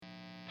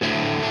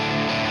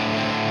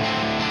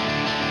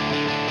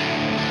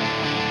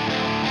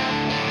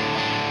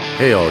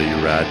Hey, all you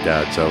rad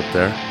dads out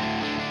there.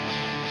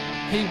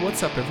 Hey,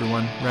 what's up,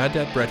 everyone? Rad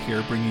Dad Brett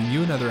here, bringing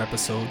you another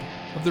episode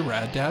of the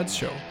Rad Dads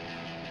Show.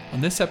 On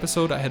this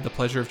episode, I had the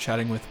pleasure of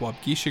chatting with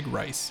Waubgeshig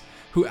Rice,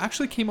 who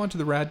actually came onto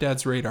the Rad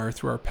Dad's radar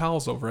through our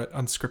pals over at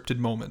Unscripted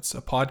Moments,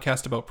 a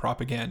podcast about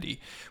propaganda,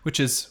 which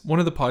is one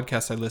of the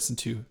podcasts I listen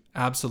to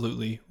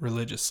absolutely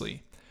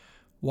religiously.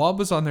 Wob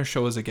was on their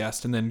show as a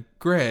guest, and then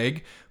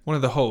Greg, one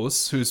of the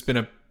hosts, who's been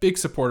a big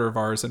supporter of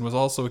ours and was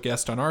also a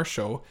guest on our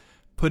show,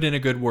 put in a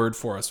good word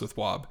for us with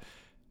Wob.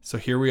 So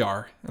here we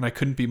are, and I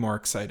couldn't be more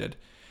excited.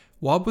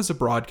 Wob was a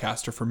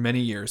broadcaster for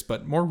many years,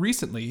 but more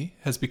recently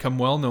has become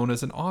well known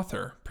as an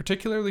author,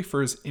 particularly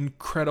for his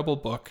incredible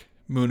book,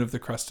 Moon of the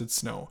Crusted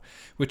Snow,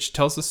 which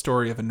tells the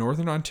story of a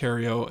Northern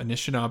Ontario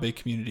Anishinaabe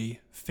community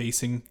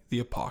facing the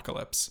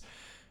apocalypse.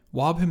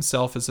 Wob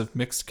himself is of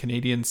mixed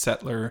Canadian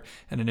settler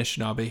and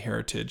Anishinaabe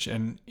heritage,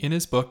 and in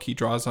his book he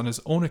draws on his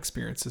own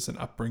experiences and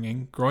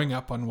upbringing growing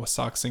up on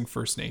Wasauksing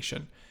First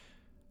Nation.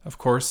 Of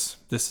course,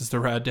 this is the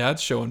Rad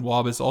Dads Show, and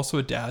Wob is also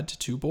a dad to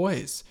two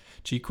boys,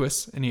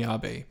 Jikwis and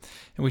Iabe.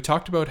 And we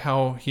talked about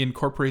how he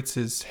incorporates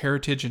his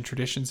heritage and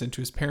traditions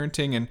into his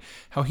parenting and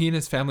how he and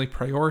his family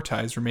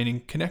prioritize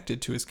remaining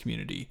connected to his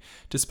community,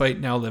 despite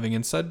now living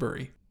in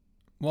Sudbury.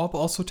 Wob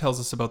also tells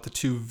us about the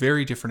two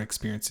very different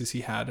experiences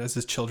he had as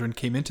his children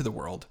came into the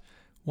world,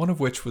 one of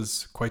which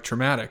was quite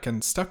traumatic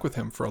and stuck with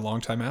him for a long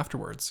time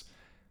afterwards.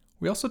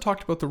 We also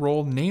talked about the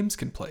role names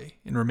can play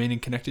in remaining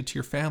connected to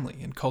your family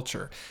and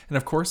culture. And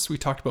of course, we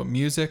talked about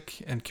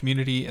music and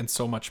community and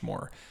so much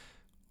more.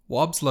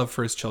 Wob's love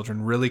for his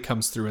children really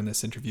comes through in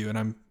this interview, and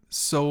I'm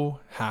so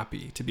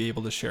happy to be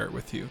able to share it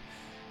with you.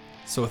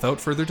 So without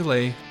further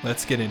delay,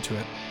 let's get into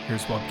it.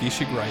 Here's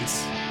Waubgeshig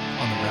Rice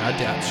on the Rad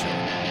Dad Show.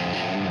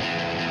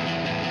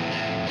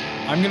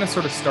 I'm going to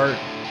sort of start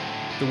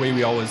the way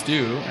we always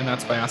do, and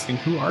that's by asking,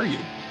 who are you?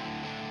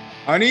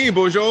 Ani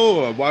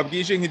Bojo,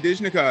 Waubgeshig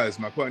Hidijnikas,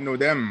 Makwano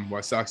Dem,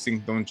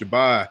 Wasauksing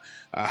Donjaba.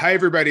 Hi,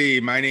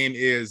 everybody. My name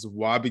is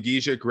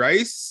Waubgeshig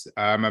Rice.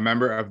 I'm a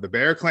member of the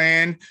Bear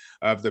Clan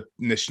of the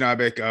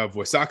Anishinaabe of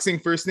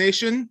Wasauksing First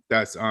Nation.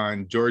 That's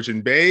on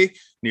Georgian Bay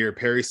near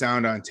Parry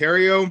Sound,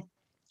 Ontario.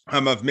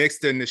 I'm of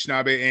mixed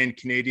Anishinaabe and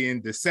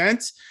Canadian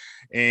descent,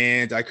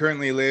 and I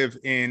currently live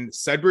in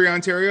Sudbury,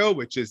 Ontario,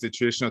 which is the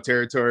traditional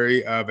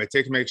territory of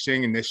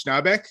Atikameksheng and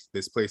Anishinaabe.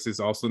 This place is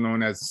also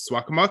known as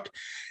Swakamuck,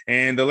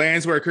 and the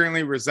lands where I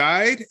currently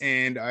reside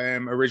and I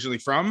am originally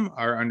from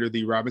are under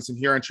the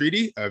Robinson-Huron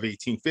Treaty of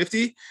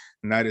 1850,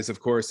 and that is, of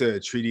course, a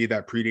treaty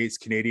that predates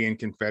Canadian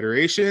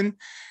Confederation.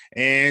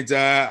 And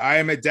I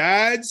am a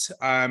dad,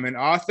 I'm an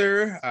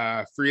author,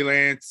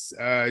 freelance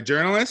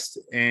journalist,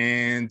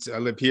 and I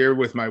live here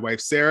with my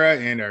wife, Sarah,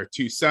 and our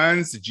two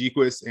sons,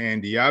 Jikwis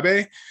and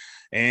Iabe.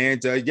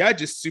 And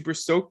just super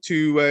stoked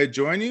to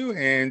join you.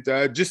 And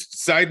just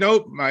side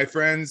note, my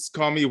friends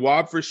call me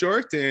Wob for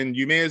short, and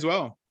you may as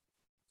well.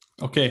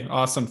 Okay,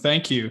 awesome.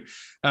 Thank you.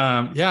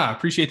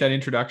 Appreciate that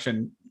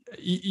introduction.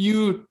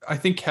 You, I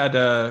think, had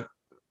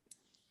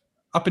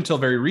up until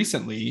very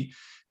recently,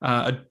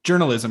 a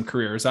journalism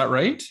career. Is that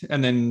right?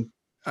 And then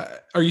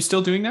are you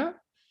still doing that?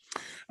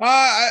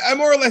 I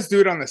more or less do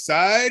it on the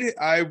side.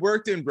 I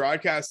worked in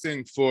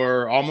broadcasting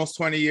for almost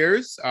 20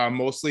 years,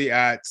 mostly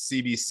at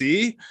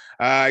CBC.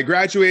 I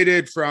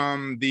graduated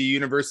from the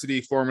university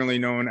formerly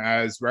known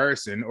as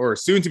Ryerson, or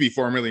soon to be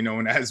formerly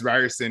known as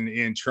Ryerson,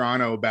 in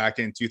Toronto back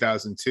in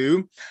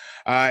 2002.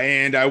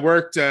 And I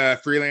worked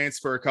freelance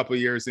for a couple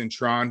of years in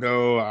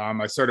Toronto.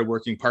 I started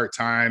working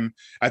part-time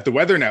at the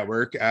Weather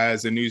Network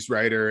as a news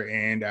writer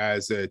and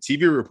as a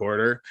TV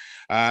reporter.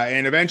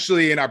 And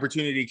eventually an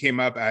opportunity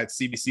came up at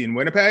CBC in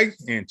Winnipeg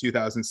in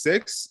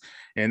 2006.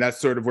 And that's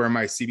sort of where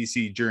my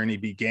CBC journey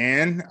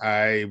began.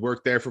 I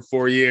worked there for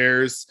 4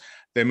 years,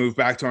 then moved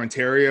back to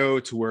Ontario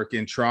to work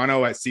in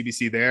Toronto at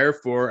CBC there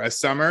for a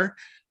summer.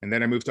 And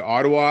then I moved to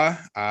Ottawa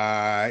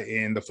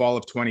in the fall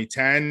of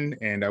 2010,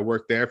 and I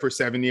worked there for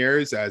 7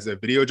 years as a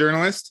video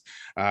journalist,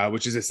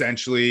 which is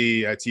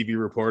essentially a TV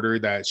reporter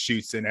that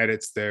shoots and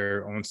edits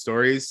their own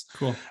stories.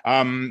 Cool.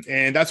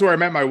 And that's where I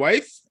met my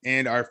wife,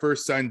 and our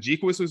first son,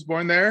 Jikwis, was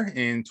born there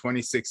in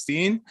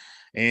 2016.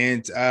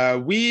 And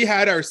we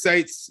had our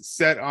sights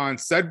set on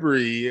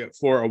Sudbury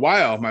for a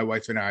while, my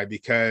wife and I,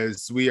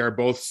 because we are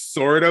both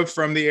sort of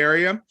from the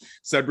area.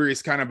 Sudbury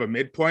is kind of a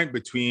midpoint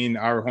between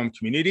our home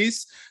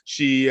communities.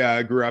 She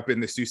grew up in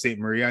the Sault Ste.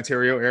 Marie,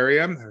 Ontario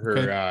area.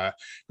 Her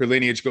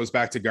lineage goes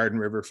back to Garden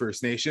River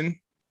First Nation.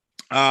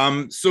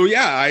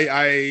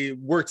 I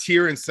worked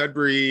here in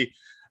Sudbury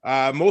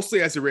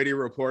mostly as a radio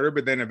reporter,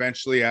 but then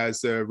eventually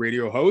as a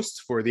radio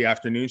host for the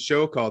afternoon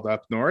show called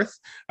Up North,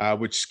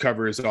 which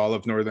covers all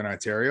of Northern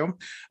Ontario.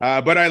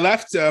 But I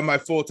left my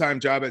full-time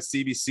job at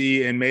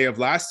CBC in May of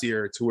last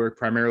year to work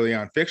primarily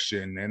on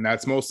fiction. And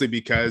that's mostly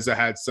because I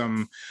had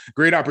some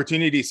great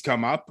opportunities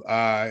come up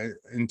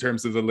in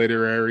terms of the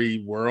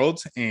literary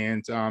world,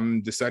 and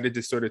decided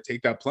to sort of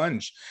take that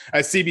plunge.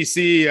 At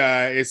CBC,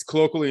 it's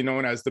colloquially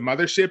known as the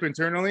mothership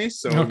internally.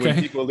 So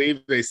when people leave,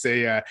 they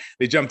say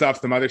they jumped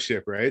off the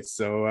mothership, right? right?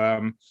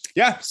 So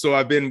so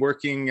I've been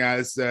working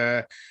as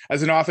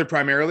an author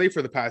primarily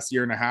for the past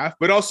year and a half,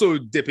 but also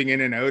dipping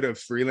in and out of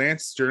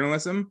freelance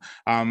journalism,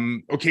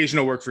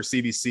 occasional work for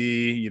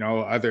CBC,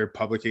 other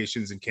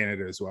publications in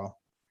Canada as well.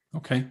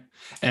 Okay.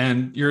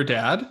 And you're a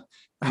dad.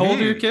 How old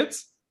are your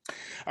kids?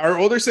 Our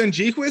older son,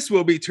 Jiquis,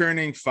 will be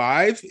turning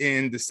 5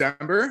 in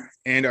December,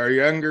 and our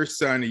younger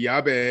son,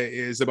 Yabe,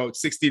 is about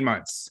 16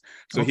 months.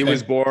 So he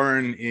was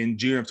born in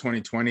June of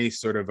 2020,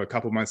 sort of a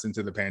couple months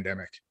into the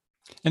pandemic.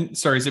 And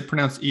sorry, is it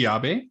pronounced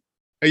Iabe?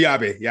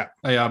 Ayabe, yeah.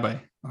 Ayabe.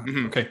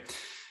 Okay.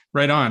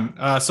 Right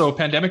on. So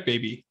pandemic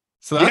baby.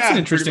 So that's an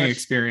interesting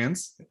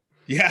experience.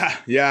 Yeah.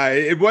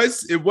 It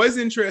was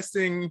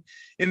interesting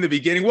in the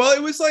beginning. Well,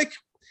 it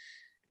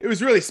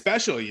was really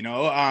special,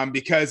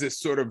 because it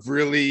sort of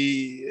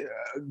really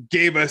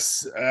gave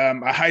us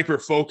a hyper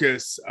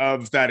focus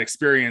of that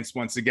experience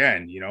once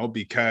again,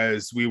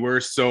 because we were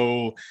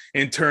so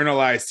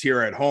internalized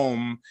here at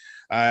home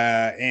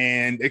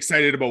and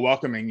excited about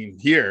welcoming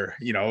here,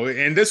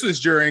 and this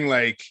was during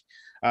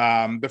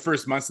the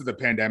first months of the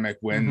pandemic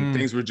when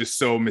things were just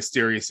so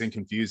mysterious and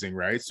confusing,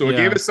 right? So it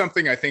gave us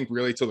something, I think,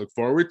 really to look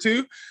forward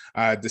to,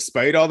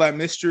 despite all that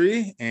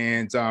mystery.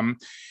 And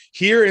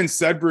here in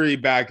Sudbury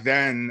back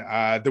then,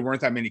 there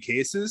weren't that many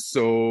cases.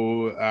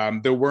 So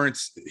there weren't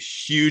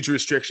huge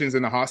restrictions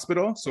in the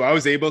hospital. So I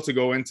was able to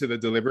go into the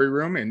delivery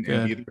room and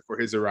be there for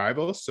his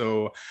arrival.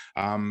 So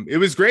it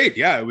was great.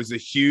 Yeah, it was a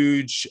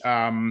huge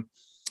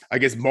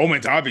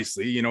moment,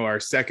 obviously, our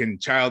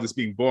second child is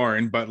being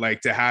born, but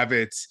to have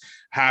it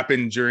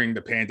happen during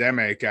the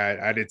pandemic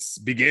at its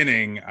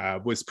beginning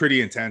was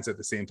pretty intense at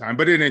the same time,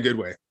 but in a good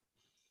way.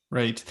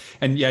 Right.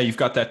 And you've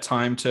got that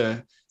time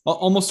to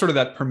almost sort of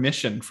that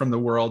permission from the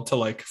world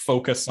to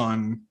focus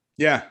on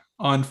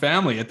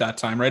family at that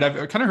time. Right.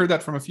 I've kind of heard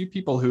that from a few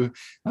people who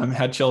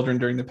had children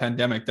during the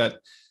pandemic that,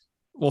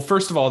 well,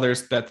 first of all,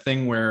 there's that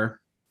thing where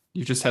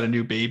you just had a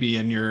new baby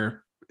and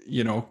you're,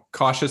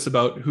 cautious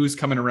about who's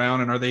coming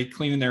around and are they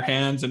cleaning their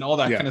hands and all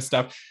that kind of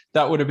stuff.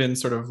 That would have been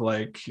sort of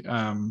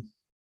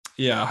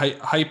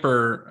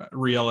hyper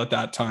real at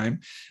that time.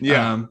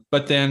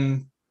 But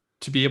then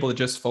to be able to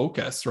just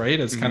focus, right,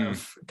 is kind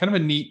of a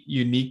neat,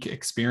 unique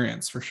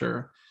experience for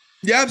sure.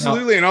 Yeah,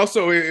 absolutely. And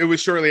also it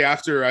was shortly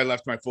after I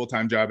left my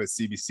full-time job at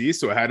CBC.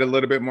 So I had a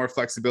little bit more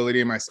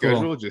flexibility in my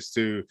schedule just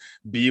to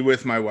be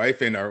with my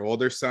wife and our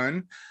older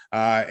son.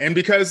 And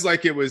because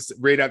it was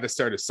right at the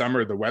start of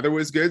summer, the weather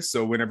was good.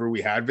 So whenever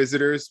we had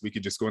visitors, we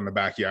could just go in the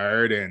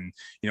backyard and,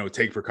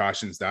 take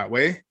precautions that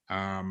way.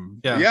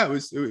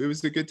 It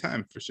was a good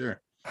time for sure.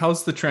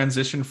 How's the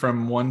transition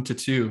from 1 to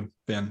 2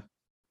 been?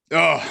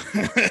 Oh,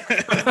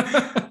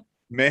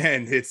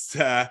 man,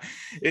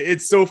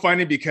 it's so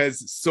funny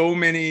because so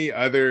many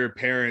other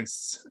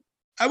parents,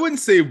 I wouldn't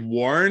say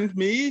warned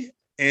me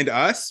and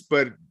us,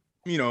 but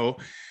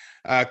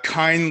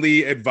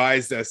kindly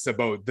advised us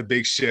about the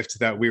big shift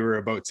that we were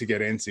about to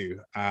get into.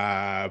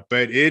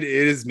 But it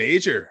is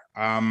major.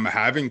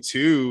 Having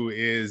 2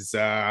 is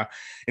an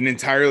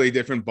entirely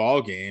different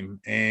ball game.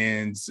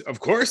 And of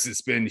course,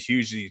 it's been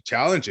hugely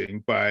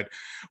challenging, but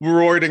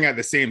rewarding at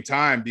the same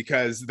time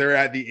because they're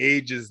at the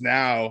ages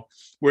now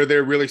where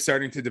they're really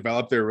starting to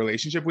develop their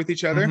relationship with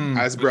each other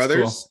as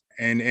brothers.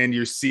 Cool. And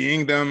you're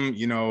seeing them,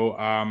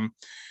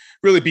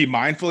 really be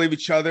mindful of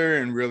each other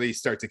and really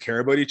start to care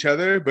about each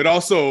other, but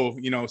also,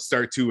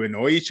 start to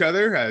annoy each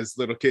other as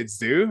little kids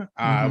do,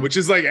 which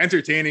is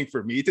entertaining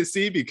for me to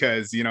see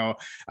because,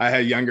 I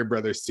had younger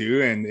brothers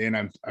too. And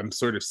I'm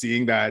sort of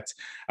seeing that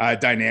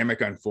dynamic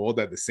unfold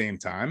at the same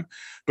time.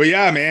 But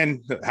yeah,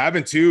 man,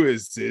 having 2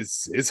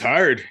 is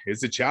hard.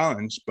 It's a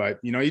challenge, but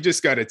you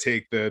just got to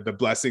take the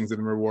blessings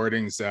and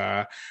rewardings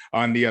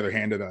on the other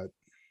hand of that.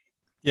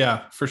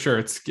 Yeah, for sure.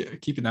 It's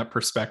keeping that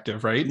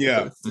perspective, right?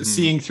 Yeah.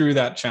 Seeing through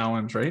that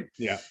challenge, right?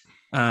 Yeah.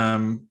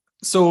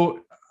 So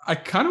I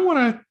kind of want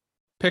to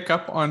pick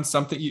up on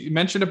something you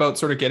mentioned about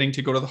sort of getting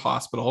to go to the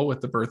hospital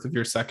with the birth of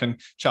your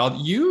second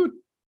child.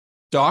 You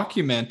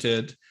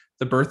documented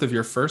the birth of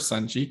your first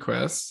son,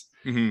 Jiquis,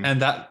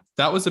 and that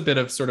was a bit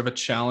of sort of a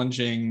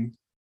challenging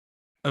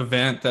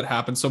event that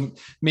happened. So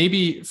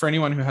maybe for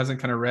anyone who hasn't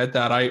kind of read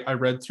that, I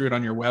read through it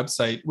on your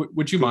website.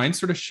 Would you mind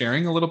sort of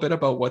sharing a little bit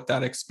about what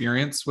that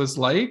experience was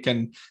like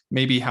and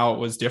maybe how it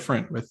was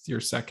different with your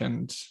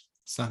second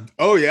son?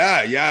 Oh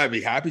yeah, I'd be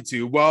happy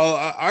to. Well,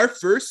 our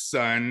first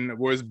son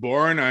was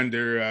born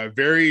under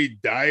very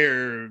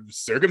dire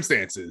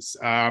circumstances.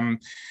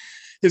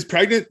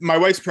 My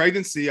wife's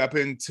pregnancy up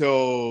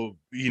until,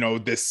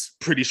 this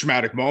pretty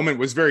traumatic moment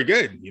was very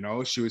good.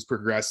 She was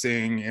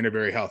progressing in a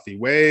very healthy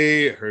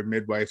way. Her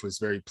midwife was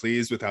very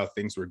pleased with how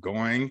things were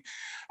going.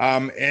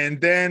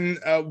 And then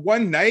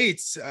one night,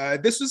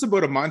 this was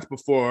about a month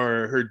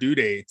before her due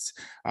date,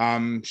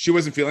 she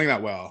wasn't feeling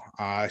that well.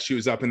 She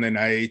was up in the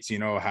night,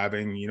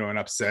 having, an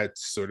upset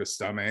sort of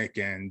stomach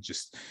and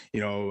just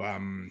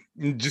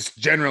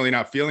generally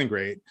not feeling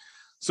great.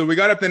 So we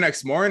got up the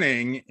next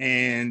morning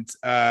and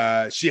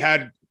she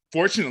had,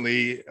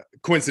 fortunately,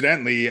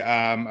 coincidentally,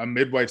 a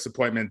midwife's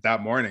appointment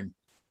that morning.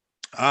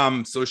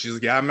 So she's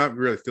like, yeah, I'm not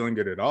really feeling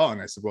good at all.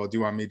 And I said, well, do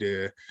you want me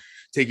to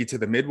take you to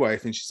the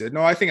midwife? And she said,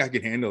 no, I think I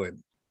can handle it.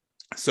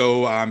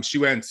 So she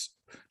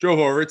drove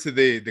over to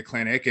the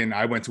clinic, and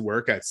I went to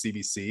work at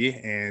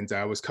CBC, and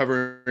I was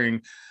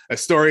covering a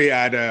story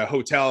at a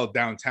hotel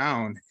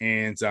downtown,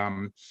 and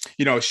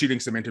shooting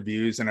some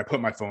interviews, and I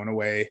put my phone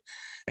away.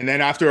 And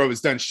then after I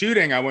was done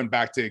shooting, I went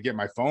back to get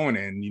my phone,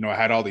 and I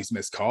had all these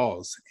missed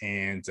calls,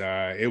 and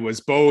it was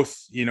both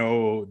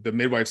the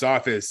midwife's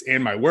office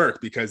and my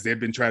work, because they'd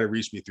been trying to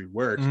reach me through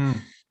work.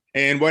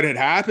 And what had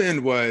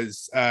happened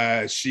was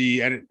she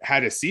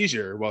had a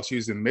seizure while she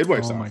was in the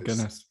midwife's office. My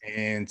goodness.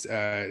 And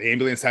the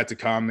ambulance had to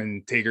come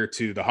and take her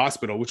to the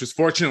hospital, which was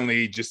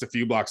fortunately just a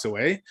few blocks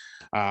away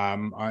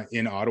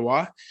in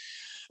Ottawa.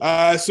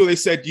 So they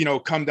said,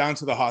 come down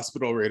to the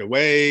hospital right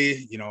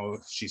away.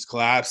 She's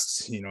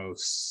collapsed,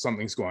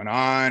 something's going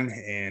on.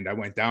 And I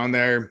went down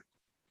there,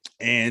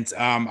 and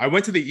I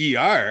went to the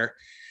ER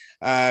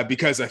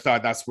because I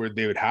thought that's where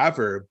they would have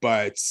her.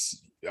 But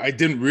I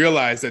didn't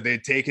realize that they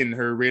had taken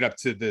her right up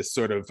to this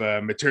sort of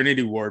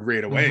maternity ward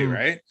right away,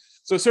 right?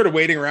 So sort of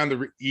waiting around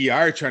the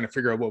ER trying to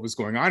figure out what was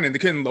going on, and they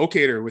couldn't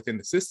locate her within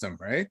the system,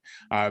 right?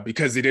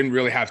 Because they didn't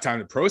really have time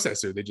to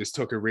process her. They just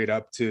took her right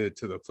up to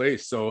the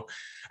place. So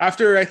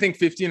after I think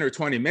 15 or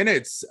 20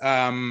 minutes,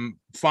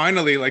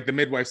 finally, like the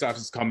midwife's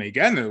office called me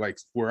again. They're like,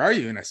 "Where are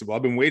you?" And I said, "Well,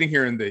 I've been waiting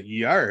here in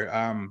the ER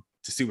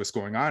to see what's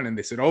going on." And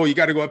they said, "Oh, you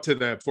got to go up to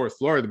the 4th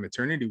floor of the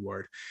maternity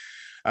ward."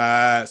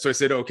 So I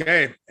said,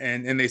 okay.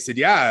 And they said,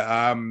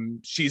 yeah,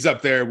 she's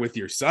up there with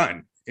your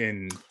son.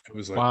 And I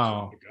was like,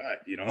 wow, oh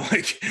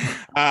my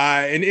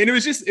God, and it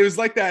was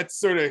like that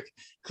sort of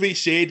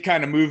cliched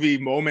kind of movie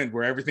moment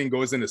where everything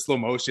goes into slow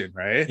motion.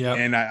 Right. Yep.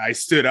 And I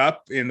stood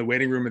up in the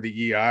waiting room of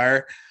the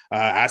ER,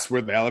 asked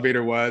where the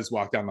elevator was,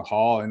 walked down the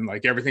hall, and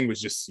like everything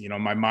was just,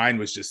 my mind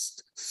was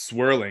just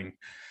swirling.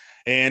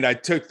 And I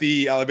took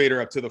the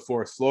elevator up to the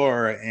 4th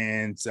floor,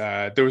 and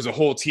there was a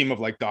whole team of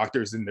like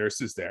doctors and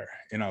nurses there.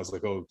 And I was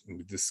like, oh,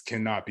 this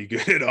cannot be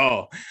good at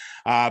all.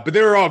 But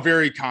they were all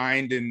very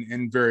kind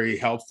and very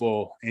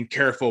helpful and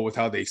careful with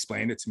how they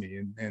explained it to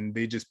me. And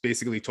they just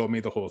basically told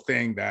me the whole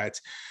thing, that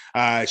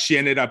she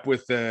ended up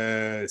with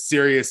a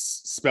serious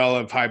spell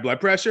of high blood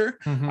pressure,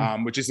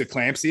 which is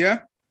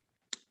eclampsia.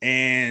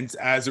 And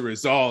as a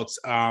result,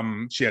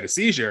 she had a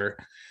seizure.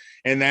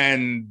 And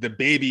then the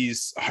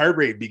baby's heart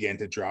rate began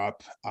to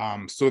drop.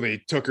 So they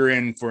took her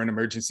in for an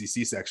emergency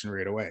C-section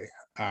right away.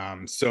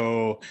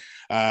 So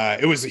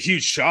it was a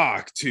huge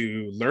shock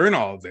to learn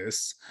all of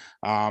this.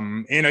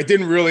 And I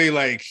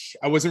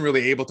wasn't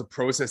really able to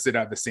process it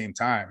at the same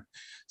time.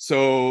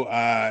 So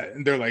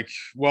they're like,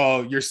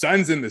 well, your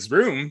son's in this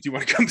room. Do you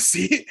want to come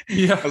see it?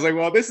 Yeah. I was like,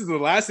 well, this is the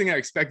last thing I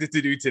expected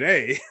to do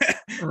today.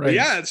 Right.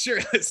 Yeah, sure.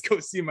 Let's go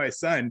see my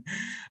son.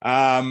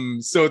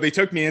 So they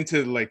took me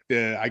into like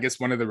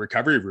one of the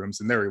recovery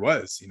rooms, and there he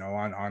was,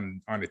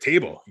 on a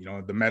table,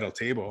 the metal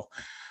table.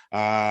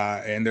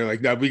 And they're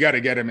like, no, we got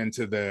to get him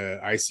into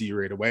the ICU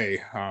right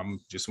away.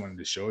 Just wanted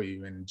to show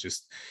you. And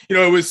just,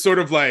 it was sort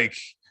of like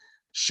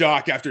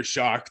shock after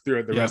shock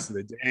throughout the rest of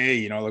the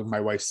day. Like my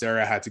wife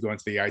Sarah had to go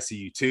into the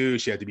ICU too.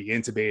 She had to be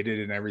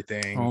intubated and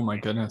everything. Oh my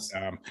goodness.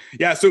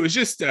 So it was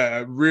just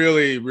a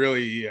really,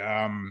 really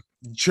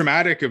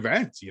traumatic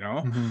event,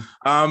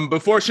 but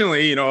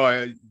fortunately,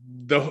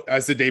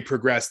 as the day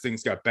progressed,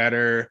 things got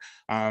better.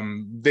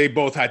 They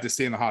both had to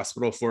stay in the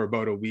hospital for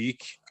about a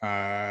week,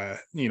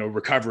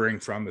 recovering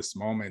from this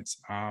moment.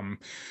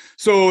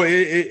 So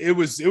it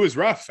was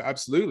rough.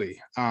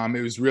 Absolutely.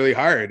 It was really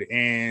hard.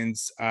 And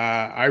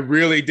I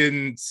really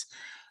didn't,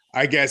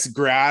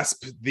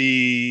 grasp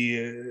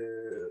the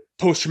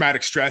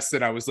post-traumatic stress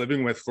that I was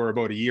living with for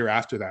about a year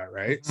after that.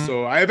 Right.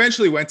 So I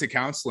eventually went to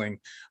counseling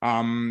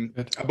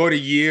about a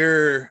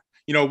year,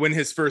 when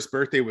his first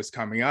birthday was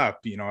coming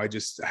up. I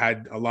just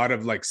had a lot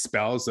of like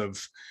spells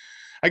of,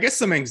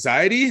 some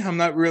anxiety. I'm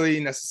not really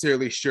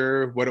necessarily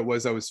sure what it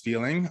was I was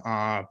feeling,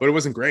 but it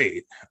wasn't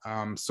great.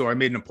 So I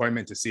made an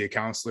appointment to see a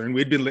counselor, and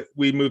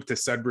we moved to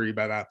Sudbury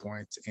by that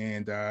point.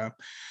 And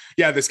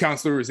this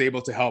counselor was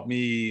able to help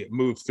me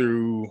move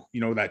through,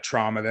 that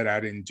trauma that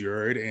I'd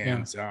endured,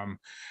 and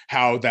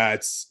how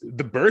that's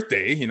the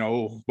birthday,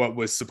 what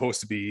was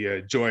supposed to be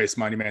a joyous,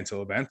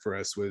 monumental event for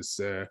us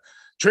was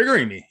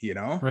triggering me,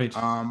 right.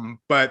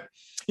 But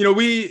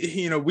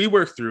we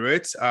worked through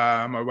it.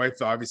 My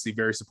wife, obviously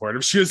very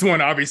supportive. She was the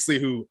one, obviously,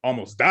 who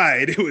almost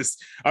died. It was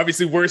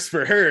obviously worse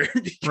for her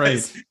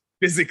because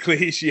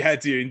physically she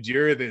had to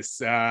endure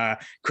this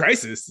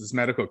crisis, this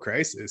medical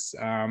crisis.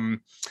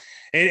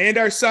 And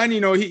our son,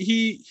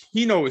 he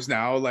knows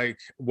now like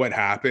what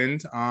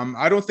happened.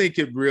 I don't think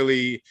it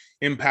really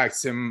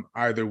impacts him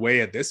either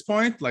way at this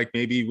point. Like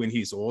maybe when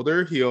he's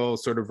older, he'll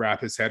sort of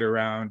wrap his head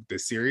around the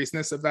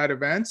seriousness of that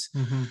event.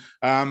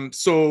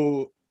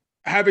 So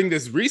having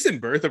this recent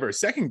birth of our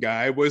second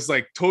guy was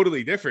like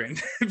totally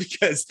different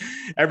because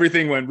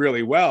everything went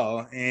really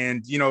well.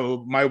 And, you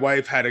know, my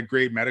wife had a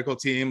great medical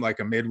team, like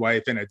a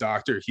midwife and a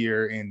doctor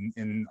here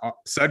in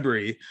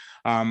Sudbury,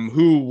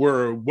 who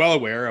were well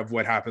aware of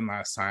what happened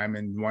last time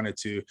and wanted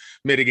to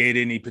mitigate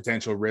any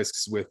potential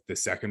risks with the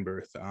second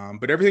birth.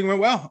 But everything went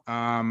well.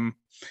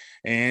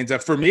 And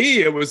for me,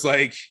 it was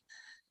like,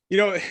 you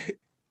know,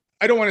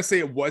 I don't want to say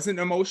it wasn't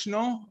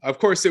emotional. Of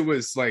course, it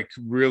was like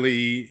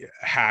really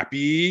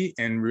happy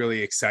and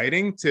really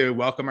exciting to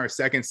welcome our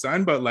second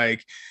son. But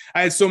like,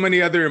 I had so many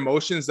other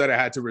emotions that I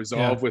had to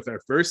resolve with our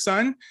first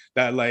son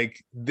that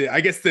like, I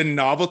guess the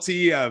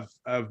novelty of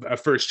a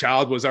first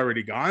child was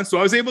already gone. So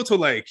I was able to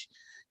like,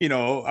 you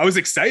know, I was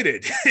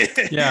excited.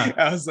 Yeah.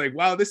 I was like,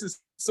 wow, this is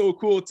so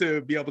cool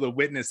to be able to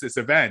witness this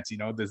event, you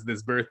know,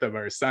 this birth of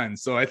our son.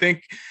 So I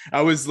think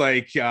I was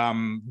like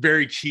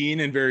very keen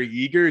and very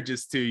eager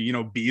just to, you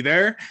know, be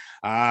there.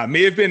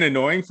 May have been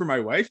annoying for my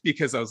wife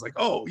because I was like,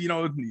 oh, you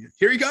know,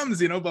 here he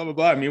comes, you know, blah blah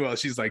blah. Meanwhile,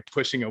 she's like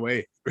pushing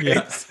away. Right?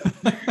 Yeah.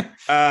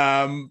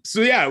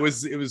 So yeah, it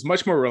was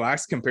much more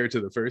relaxed compared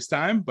to the first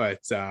time, but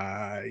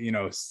you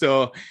know,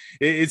 still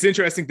it's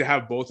interesting to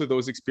have both of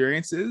those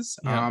experiences.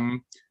 Yeah.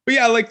 But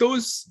yeah, like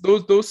those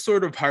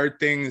sort of hard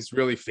things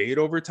really fade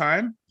over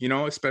time, you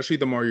know, especially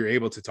the more you're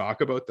able to talk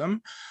about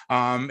them.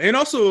 And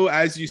also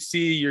as you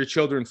see your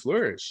children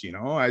flourish, you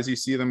know, as you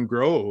see them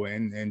grow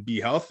and be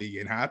healthy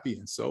and happy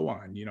and so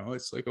on, you know,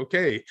 it's like,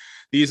 okay,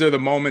 these are the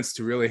moments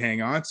to really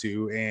hang on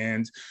to.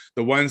 And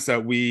the ones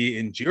that we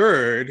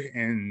endured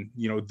and,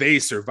 you know, they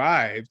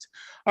survived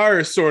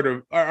are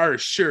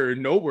sure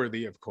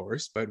noteworthy, of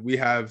course, but we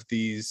have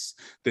this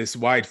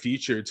wide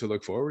future to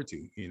look forward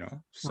to, you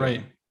know. So.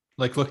 Right.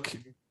 Like, look,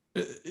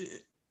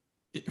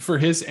 for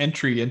his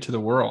entry into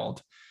the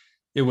world,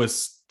 it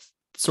was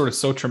sort of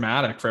so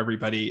traumatic for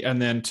everybody.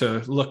 And then to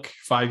look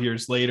 5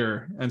 years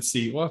later and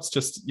see, well, it's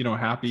just, you know,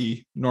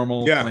 happy,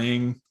 normal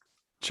playing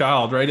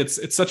child, right?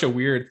 It's such a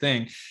weird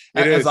thing.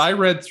 As I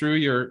read through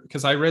your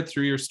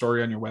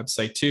story on your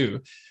website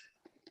too,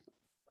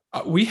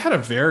 we had a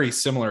very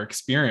similar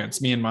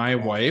experience, me and my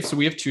wife. So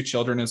we have 2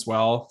 children as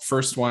well.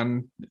 First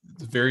one,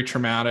 very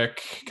traumatic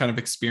kind of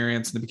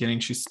experience in the beginning.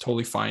 She's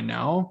totally fine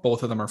now.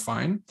 Both of them are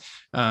fine.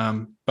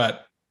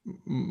 But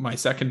my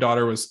second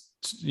daughter was,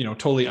 you know,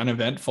 totally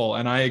uneventful.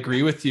 And I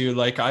agree with you.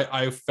 Like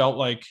I felt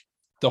like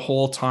the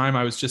whole time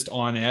I was just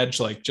on edge,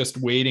 like just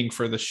waiting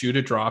for the shoe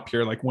to drop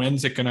here. Like,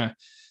 when's it going to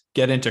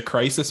get into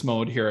crisis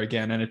mode here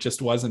again? And it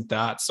just wasn't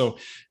that. So,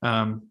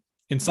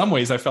 in some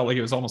ways, I felt like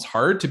it was almost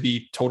hard to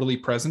be totally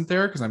present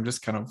there because I'm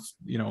just kind of,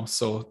 you know,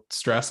 so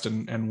stressed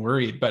and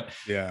worried. But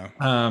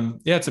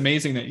it's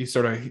amazing that you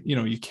sort of, you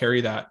know, you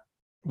carry that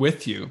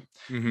with you,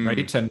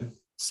 right? And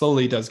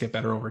slowly does get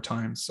better over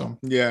time. So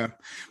yeah,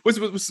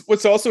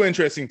 what's also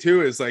interesting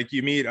too is like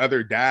you meet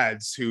other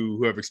dads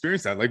who have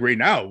experienced that. Like right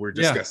now, we're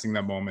discussing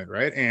that moment,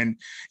 right? And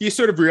you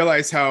sort of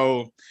realize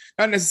how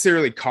not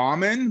necessarily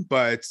common,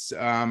 but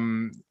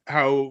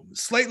how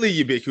slightly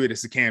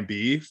ubiquitous it can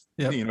be,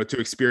 you know, to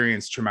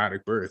experience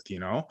traumatic birth, you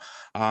know.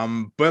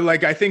 But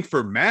like I think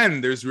for men,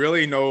 there's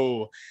really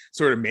no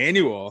sort of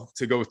manual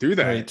to go through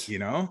that, right. You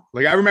know.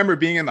 Like I remember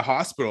being in the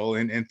hospital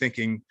and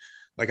thinking,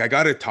 like, I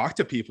got to talk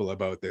to people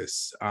about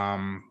this.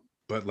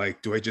 But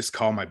like, do I just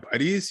call my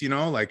buddies? You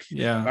know, like,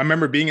 I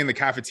remember being in the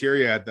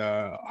cafeteria at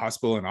the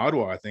hospital in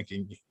Ottawa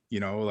thinking, you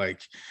know,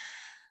 like,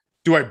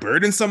 do I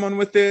burden someone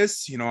with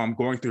this? You know, I'm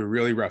going through a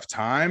really rough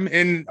time.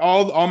 And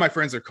all my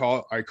friends I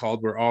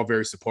called were all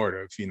very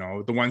supportive, you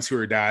know, the ones who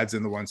are dads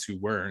and the ones who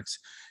weren't.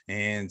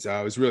 And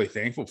I was really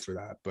thankful for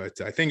that.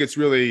 But I think it's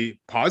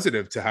really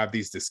positive to have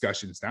these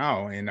discussions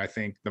now. And I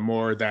think the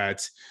more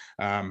that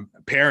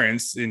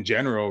parents in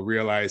general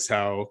realize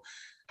how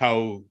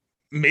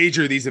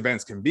major these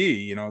events can be,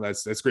 you know,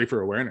 that's great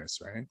for awareness,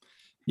 right?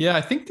 Yeah,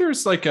 I think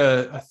there's like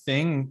a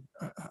thing.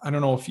 I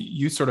don't know if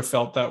you sort of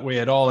felt that way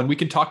at all. And we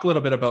can talk a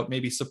little bit about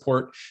maybe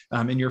support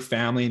in your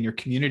family and your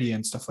community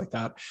and stuff like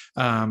that.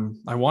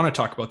 I want to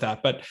talk about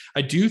that, but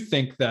I do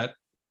think that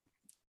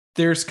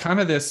there's kind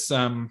of this,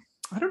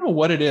 I don't know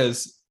what it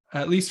is.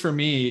 At least for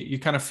me, you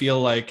kind of feel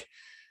like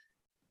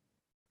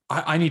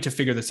I need to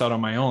figure this out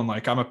on my own.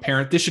 Like, I'm a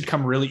parent. This should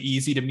come really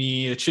easy to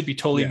me. It should be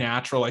totally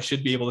natural. I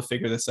should be able to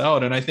figure this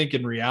out. And I think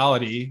in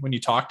reality, when you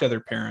talk to other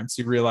parents,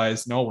 you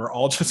realize, no, we're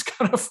all just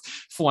kind of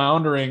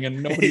floundering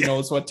and nobody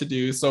knows what to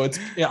do. So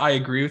I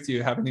agree with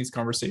you. Having these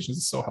conversations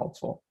is so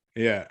helpful.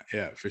 Yeah,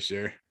 for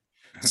sure.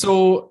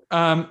 So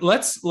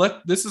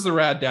this is a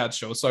Rad Dad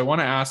show. So I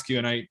want to ask you,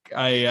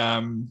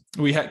 and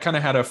we had kind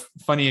of had a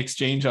funny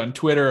exchange on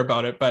Twitter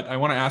about it, but I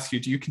want to ask you,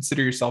 do you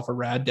consider yourself a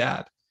rad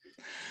dad?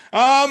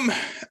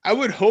 I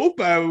would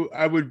hope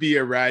I would be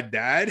a rad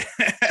dad.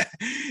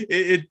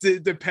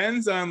 it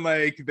depends on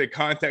like the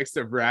context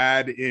of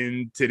rad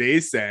in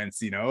today's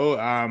sense, you know.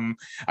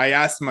 I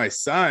asked my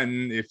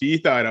son if he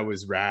thought I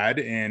was rad,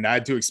 and I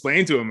had to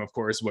explain to him, of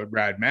course, what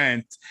rad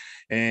meant.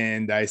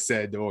 And I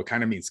said, "Oh, it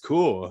kind of means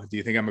cool. Do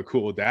you think I'm a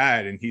cool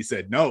dad?" And he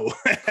said, "No."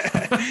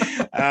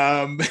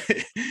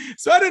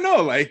 So I don't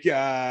know, like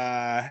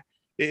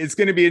it's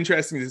going to be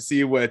interesting to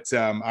see what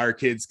our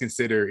kids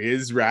consider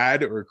is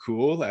rad or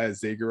cool as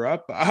they grow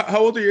up. How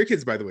old are your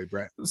kids, by the way,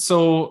 Brent?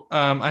 So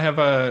I have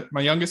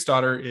my youngest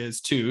daughter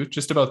is 2,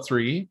 just about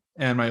 3,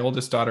 and my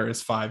oldest daughter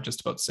is 5,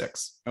 just about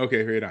 6.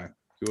 Okay, right on.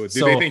 Cool. Do they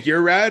So, think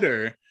you're rad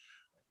or?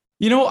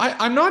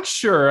 I'm not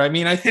sure. I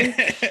mean, I think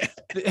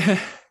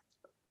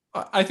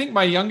I think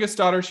my youngest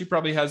daughter, she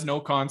probably has no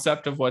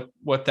concept of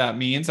what that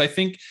means. I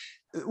think,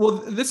 well,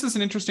 this is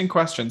an interesting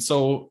question.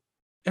 So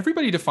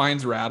everybody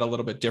defines rad a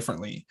little bit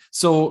differently.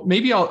 So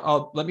maybe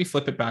I'll let me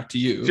flip it back to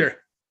you. Sure.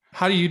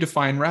 How do you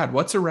define rad?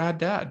 What's a rad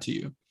dad to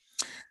you?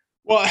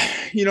 Well,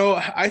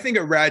 I think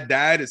a rad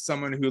dad is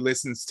someone who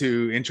listens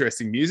to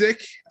interesting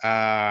music,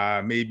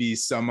 maybe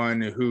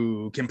someone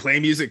who can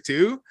play music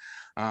too,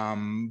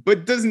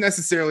 but doesn't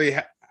necessarily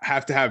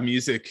have to have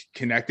music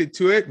connected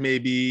to it.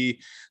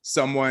 Maybe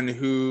someone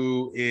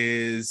who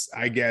is,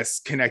 I guess,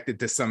 connected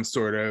to some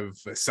sort of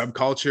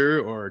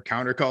subculture or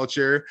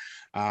counterculture,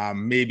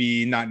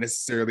 maybe not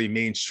necessarily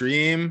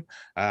mainstream,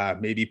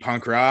 maybe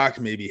punk rock,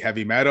 maybe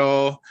heavy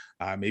metal,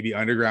 maybe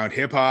underground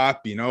hip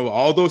hop,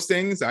 all those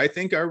things I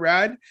think are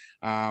rad.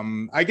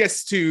 I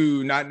guess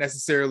to not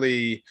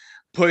necessarily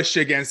push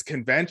against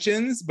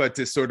conventions, but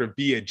to sort of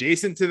be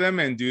adjacent to them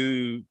and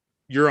do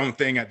your own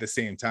thing at the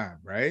same time,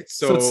 right?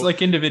 So it's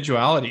like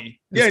individuality.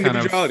 Yeah,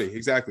 individuality,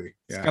 exactly.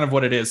 It's kind of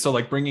what it is. So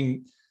like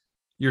bringing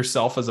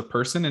yourself as a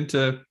person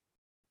into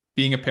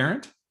being a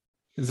parent,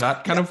 is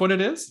that kind of what it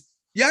is?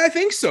 Yeah, I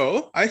think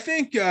so. I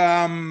think,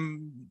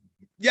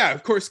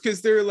 of course,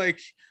 because they're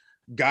like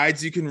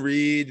guides you can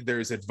read,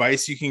 there's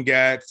advice you can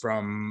get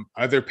from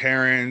other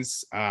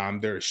parents,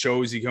 there are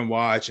shows you can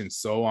watch and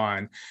so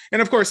on. And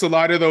of course, a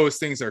lot of those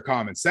things are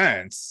common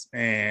sense,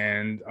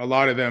 and a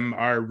lot of them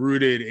are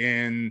rooted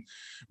in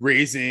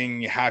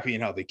raising happy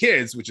and healthy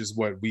kids, which is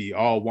what we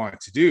all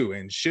want to do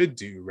and should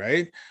do,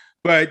 right?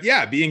 But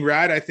yeah, being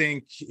rad, I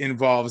think,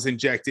 involves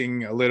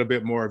injecting a little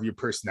bit more of your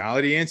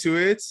personality into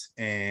it.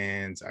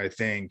 And I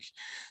think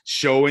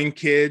showing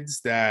kids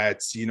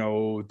that,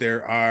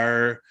 there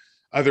are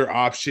other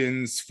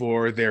options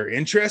for their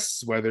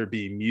interests, whether it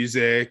be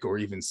music or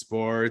even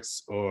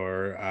sports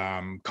or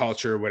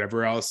culture,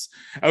 whatever else,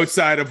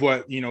 outside of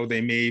what, they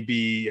may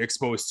be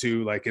exposed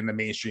to, like in the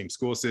mainstream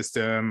school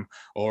system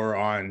or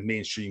on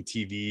mainstream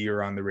TV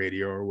or on the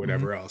radio or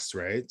whatever else,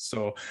 right?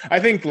 So I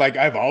think like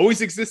I've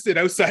always existed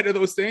outside of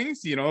those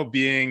things,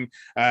 being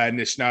a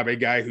Anishinaabe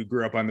guy who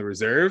grew up on the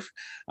reserve.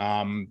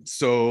 I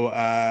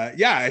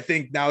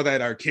think now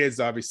that our kids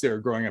obviously are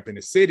growing up in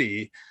a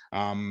city,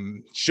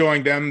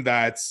 showing them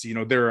that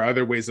there are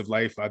other ways of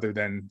life other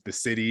than the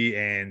city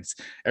and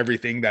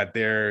everything that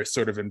they're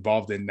sort of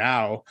involved in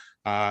now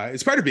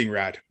is part of being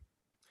rad.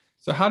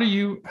 So how do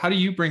you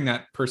bring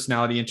that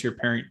personality into your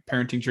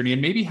parenting journey?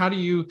 And maybe how do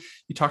you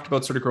talked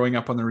about sort of growing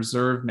up on the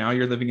reserve, now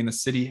you're living in the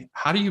city.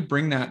 How do you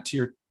bring that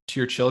to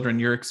your children,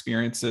 your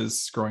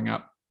experiences growing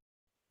up?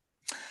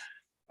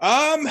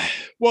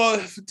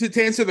 Well,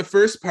 to answer the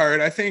first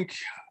part, I think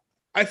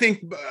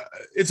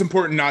it's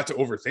important not to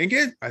overthink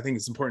it. I think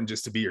it's important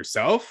just to be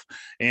yourself,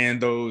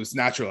 and those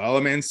natural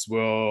elements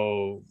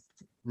will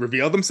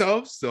reveal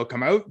themselves. They'll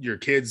come out. Your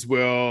kids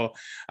will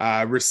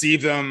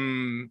receive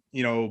them,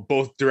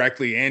 both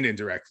directly and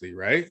indirectly,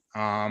 right?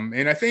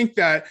 And I think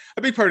that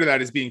a big part of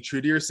that is being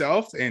true to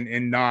yourself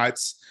and not,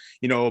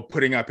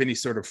 putting up any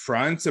sort of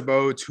front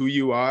about who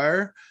you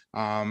are.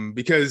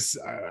 Because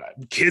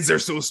kids are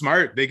so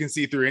smart, they can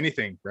see through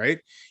anything, right?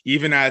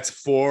 Even at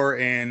 4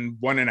 and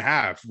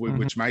 1.5,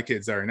 which my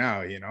kids are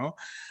now,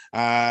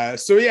 I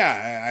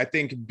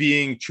think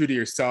being true to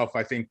yourself,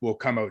 I think, will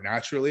come out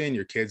naturally, and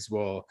your kids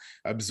will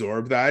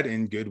absorb that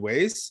in good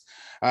ways.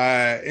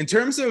 In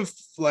terms of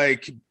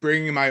like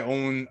bringing my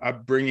own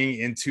upbringing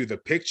into the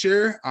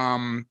picture,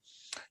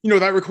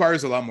 that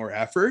requires a lot more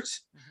effort.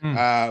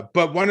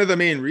 But one of the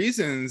main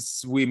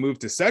reasons we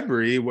moved to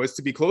Sudbury was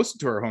to be closer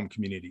to our home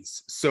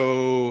communities.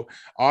 So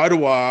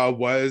Ottawa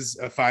is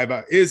a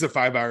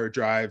 5-hour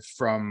drive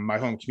from my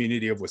home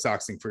community of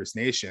Wissahickon First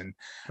Nation.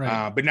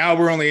 Right. But now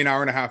we're only an hour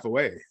and a half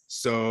away.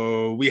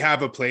 So we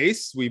have a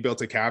place. We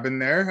built a cabin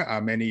there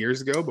many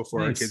years ago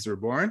before our kids were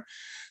born.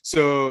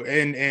 So,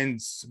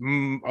 and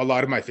a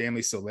lot of my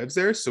family still lives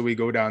there. So we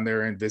go down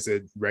there and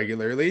visit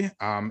regularly.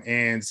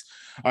 And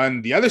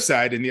on the other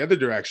side, in the other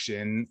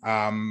direction,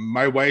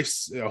 my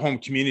wife's home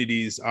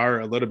communities are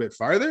a little bit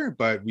farther,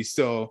 but we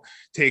still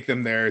take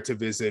them there to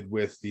visit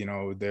with,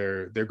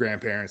 their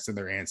grandparents and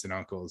their aunts and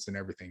uncles and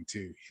everything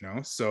too,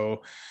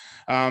 So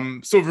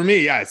for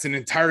me, yeah, it's an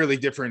entirely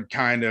different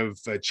kind of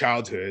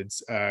childhood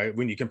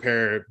when you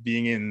compare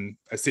being in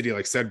a city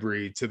like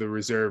Sudbury to the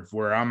reserve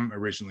where I'm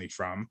originally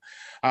from.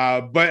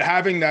 But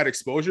having that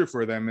exposure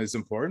for them is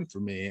important for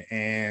me,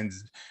 and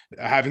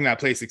having that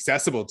place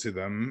accessible to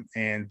them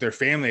and their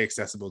family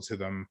accessible to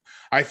them,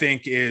 I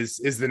think is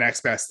the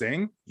next best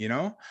thing,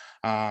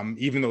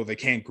 even though they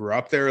can't grow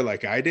up there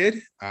like I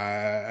did.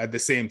 At the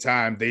same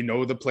time, they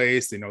know the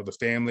place, they know the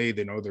family,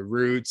 they know the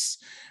roots.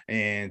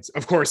 And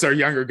of course, our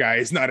younger guy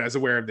is not as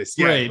aware of this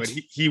yet, Right. but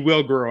he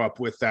will grow up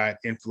with that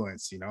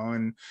influence,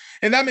 and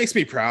that makes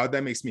me proud.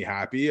 That makes me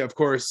happy. Of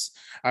course,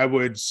 I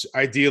would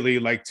ideally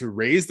like to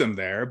raise them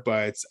there,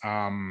 but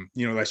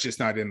that's just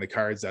not in the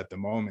cards at the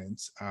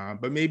moment.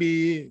 But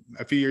maybe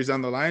a few years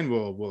down the line,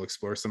 we'll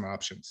explore some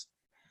options.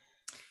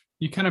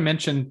 You kind of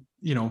mentioned,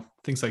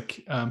 things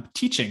like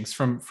teachings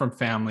from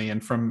family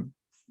and from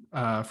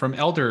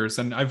elders,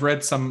 and I've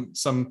read some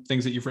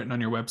things that you've written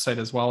on your website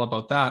as well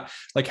about that.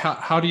 Like,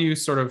 how do you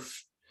sort of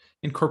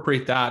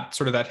incorporate that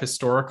sort of that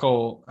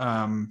historical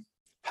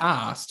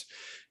past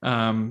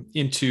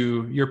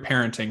into your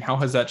parenting? How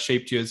has that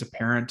shaped you as a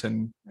parent,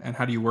 and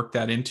how do you work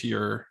that into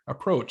your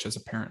approach as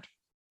a parent?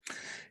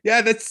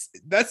 Yeah,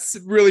 that's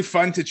really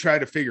fun to try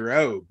to figure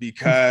out,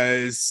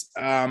 because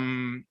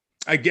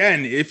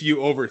again, if you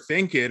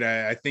overthink it,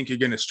 I think you're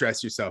going to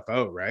stress yourself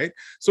out, right?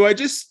 So I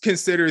just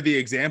consider the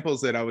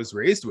examples that I was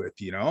raised with,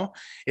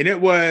 and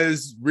it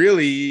was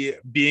really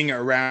being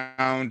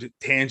around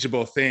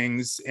tangible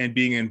things and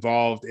being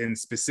involved in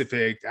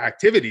specific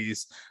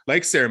activities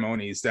like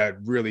ceremonies that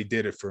really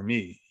did it for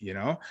me,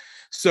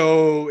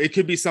 So it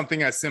could be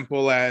something as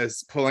simple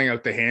as pulling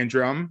out the hand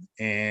drum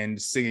and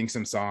singing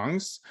some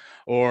songs,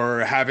 or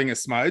having a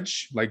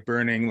smudge, like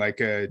burning like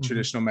a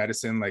traditional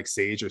medicine like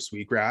sage or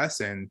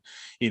sweetgrass, and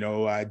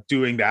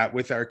doing that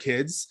with our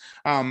kids,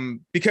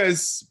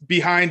 because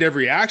behind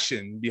every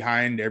action,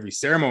 behind every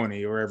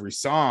ceremony or every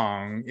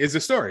song is a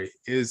story,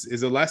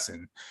 is a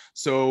lesson.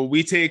 So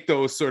we take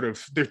those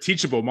they're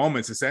teachable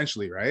moments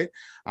essentially, right?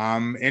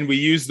 And we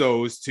use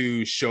those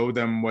to show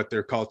them what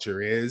their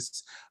culture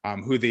is,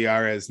 who they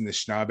are as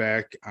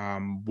Nishnabek,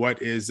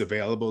 what is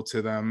available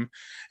to them.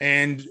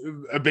 And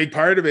a big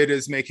part of it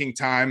is making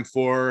time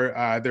for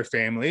their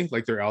family,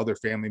 like their elder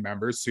family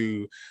members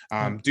who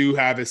do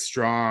have a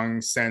strong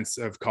sense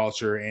of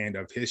culture and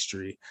of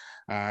history,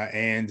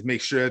 and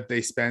make sure that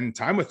they spend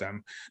time with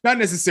them. Not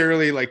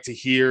necessarily like to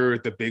hear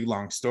the big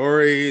long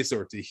stories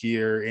or to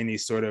hear any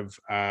sort of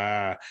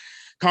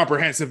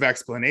comprehensive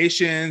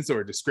explanations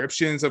or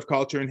descriptions of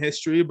culture and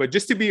history, but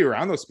just to be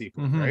around those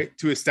people, right?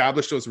 To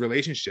establish those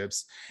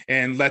relationships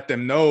and let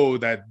them know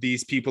that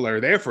these people are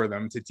there for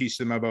them, to teach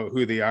them about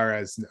who they are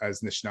as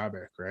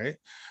Nishnabek, right?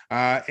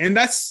 And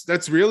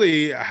that's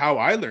really how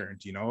I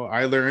learned.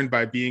 I learned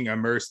by being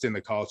immersed in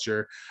the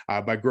culture,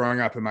 by growing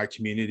up in my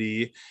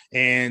community,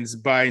 and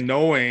by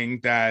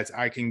knowing that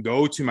I can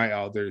go to my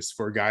elders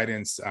for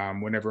guidance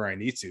whenever I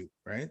need to,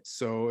 right?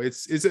 So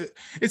it's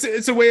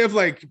a way of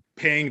like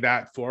paying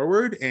that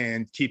forward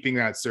and keeping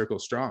that circle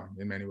strong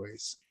in many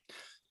ways.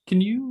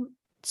 Can you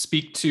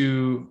speak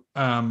to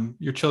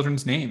your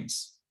children's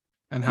names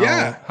and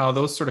how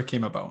those sort of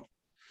came about?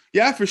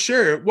 Yeah, for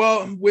sure.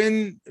 Well,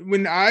 when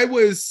I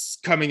was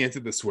coming into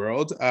this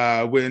world,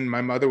 when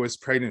my mother was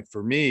pregnant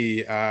for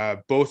me,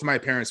 both my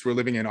parents were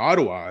living in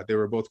Ottawa. They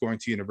were both going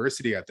to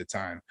university at the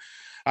time.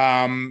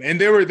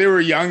 And they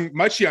were young,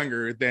 much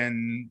younger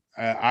than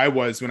I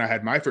was when I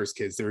had my first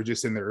kids. They were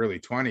just in their early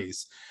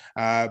 20s.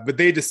 But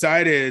they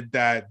decided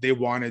that they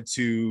wanted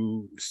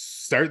to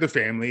start the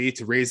family,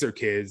 to raise their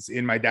kids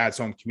in my dad's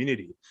home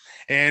community.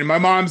 And my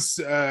mom's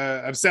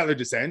of settler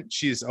descent.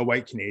 She's a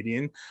white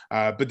Canadian,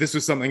 but this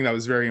was something that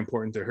was very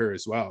important to her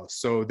as well.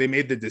 So they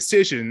made the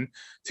decision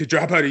to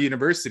drop out of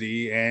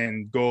university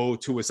and go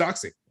to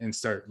Wissahickon and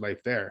start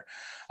life there.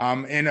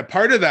 And a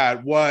part of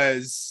that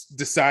was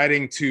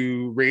deciding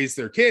to raise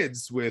their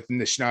kids with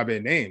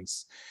Anishinaabe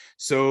names.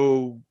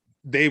 So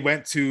they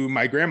went to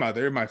my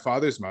grandmother, my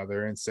father's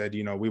mother, and said,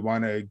 we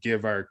want to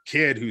give our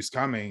kid who's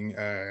coming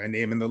a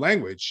name in the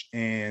language.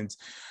 And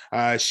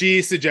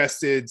she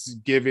suggested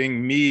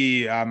giving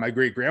me my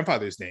great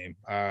grandfather's name,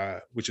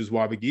 which is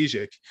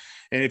Waubgeshig.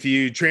 And if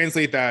you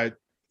translate that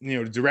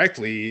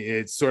directly,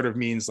 it sort of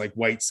means like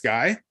white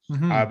sky,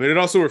 but it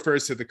also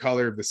refers to the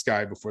color of the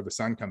sky before the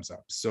sun comes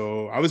up.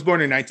 So I was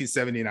born in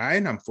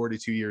 1979. I'm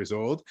 42 years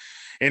old,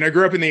 and I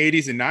grew up in the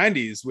 80s and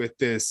 90s with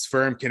this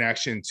firm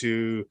connection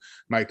to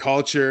my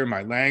culture,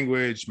 my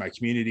language, my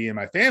community, and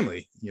my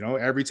family.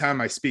 Every time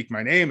I speak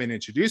my name and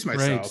introduce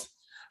myself, right,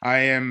 I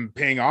am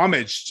paying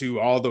homage to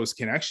all those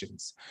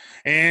connections.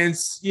 And,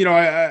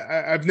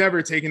 I've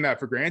never taken that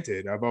for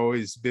granted. I've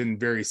always been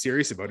very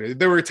serious about it.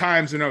 There were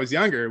times when I was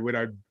younger when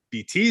I'd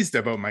be teased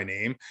about my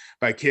name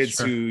by kids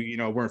who,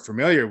 weren't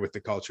familiar with the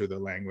culture of the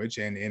language,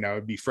 and I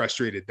would be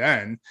frustrated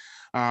then.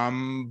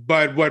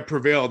 But what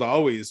prevailed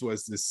always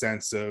was this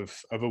sense of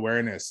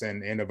awareness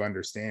and of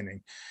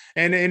understanding.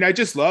 And I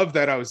just love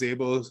that I was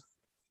able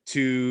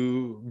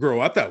to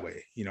grow up that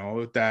way,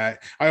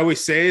 that I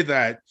always say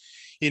that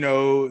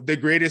the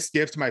greatest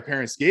gift my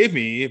parents gave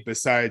me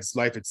besides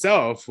life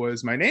itself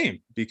was my name,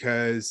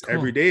 because Cool.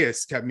 every day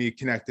it's kept me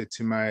connected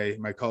to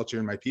my culture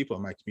and my people,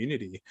 my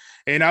community.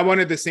 And I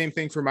wanted the same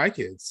thing for my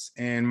kids.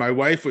 And my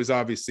wife was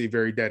obviously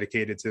very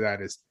dedicated to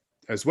that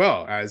as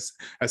well as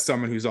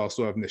someone who's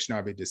also of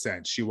Anishinaabe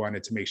descent. She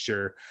wanted to make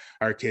sure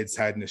our kids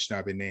had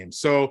Anishinaabe names.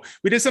 So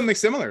we did something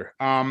similar.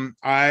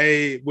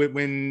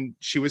 When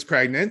she was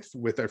pregnant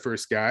with our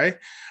first guy,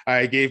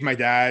 I gave my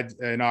dad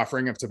an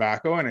offering of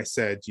tobacco, and I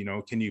said,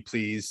 can you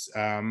please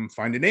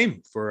find a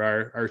name for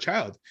our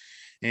child?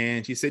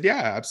 And he said,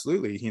 yeah,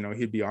 absolutely.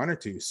 He'd be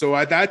honored to. So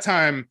at that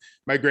time,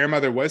 my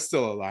grandmother was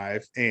still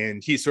alive,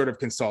 and he sort of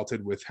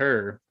consulted with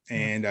her,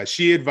 and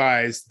she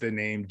advised the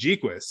name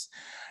Jequis.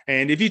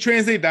 And if you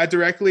translate that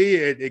directly,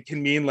 it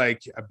can mean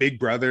like a big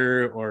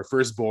brother or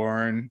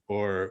firstborn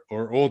or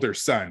older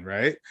son,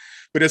 right?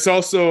 But it's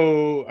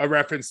also a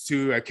reference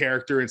to a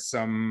character in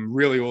some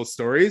really old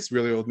stories,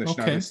 really old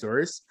Anishinaabe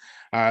stories.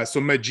 So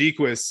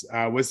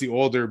Majikwas was the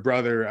older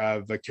brother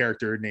of a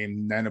character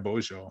named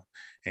Nanabojo.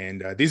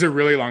 And these are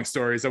really long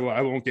stories. I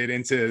won't get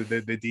into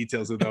the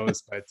details of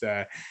those,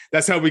 but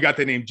that's how we got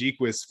the name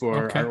Jequis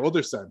for our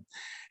older son.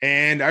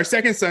 And our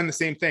second son, the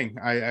same thing.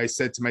 I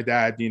said to my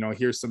dad,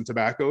 here's some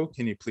tobacco.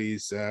 Can you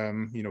please,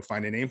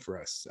 find a name for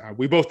us?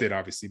 We both did,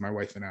 obviously, my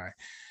wife and I.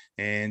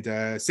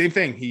 And same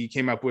thing. He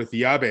came up with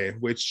Yabe,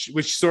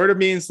 which sort of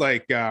means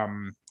like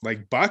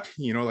buck,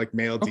 like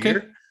male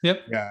deer.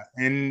 Yep. Yeah.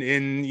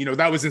 And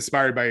that was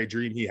inspired by a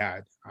dream he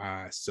had.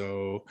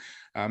 So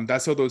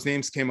that's how those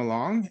names came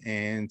along.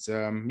 And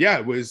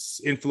it was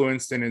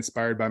influenced and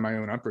inspired by my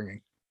own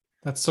upbringing.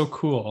 That's so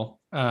cool.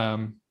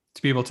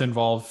 To be able to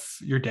involve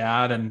your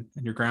dad and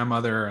your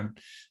grandmother and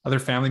other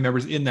family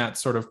members in that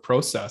sort of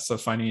process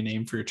of finding a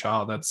name for your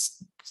child.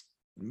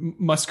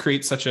 Must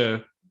create such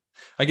a,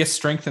 I guess,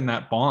 strengthen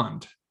that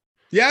bond.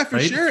 Yeah, for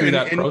sure. Through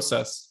that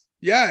process.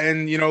 Yeah.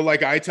 And,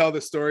 like I tell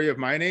the story of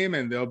my name,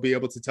 and they'll be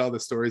able to tell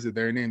the stories of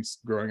their names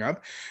growing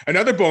up.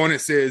 Another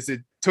bonus is it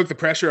took the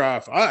pressure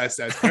off us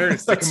as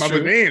parents to come up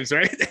with names,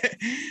 right?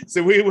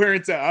 So we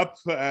weren't up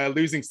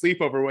losing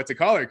sleep over what to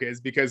call our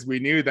kids, because we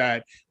knew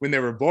that when they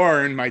were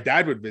born, my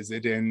dad would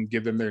visit and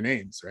give them their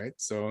names, right?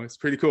 So it's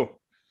pretty cool.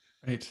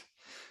 Right.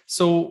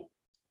 So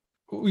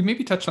we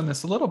maybe touched on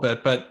this a little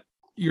bit, but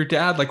your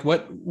dad, like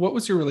what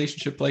was your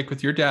relationship like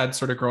with your dad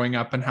sort of growing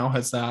up, and how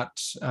has that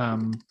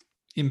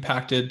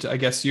impacted, I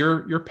guess,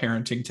 your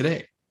parenting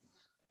today?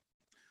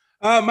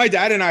 My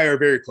dad and I are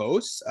very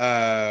close.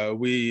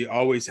 We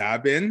always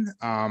have been.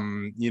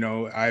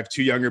 I have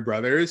two younger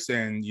brothers,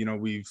 and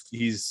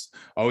he's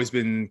always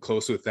been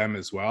close with them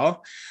as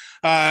well.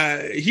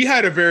 He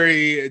had a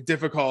very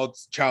difficult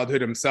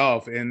childhood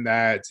himself, in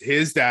that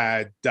his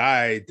dad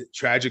died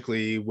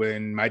tragically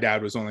when my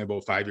dad was only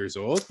about 5 years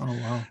old.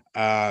 Oh,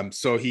 wow.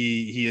 So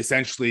he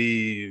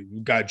essentially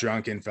got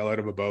drunk and fell out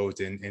of a boat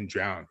and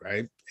drowned,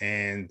 right?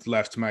 And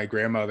left my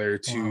grandmother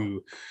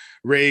to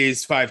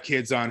raise 5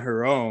 kids on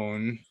her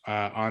own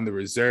on the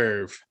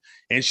reserve.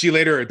 And she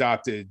later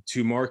adopted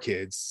 2 more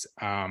kids.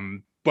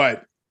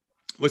 But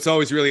what's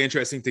always really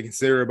interesting to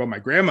consider about my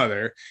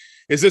grandmother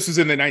is this was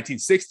in the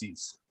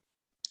 1960s,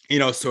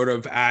 sort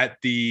of at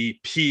the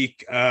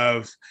peak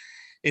of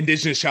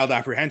Indigenous child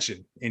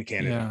apprehension in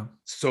Canada. Yeah.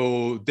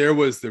 So there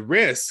was the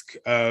risk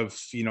of,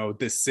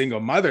 this single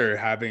mother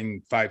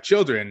having 5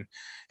 children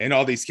and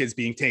all these kids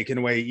being taken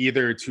away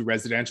either to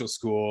residential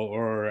school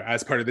or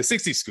as part of the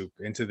 60s scoop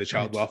into the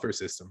child welfare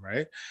system,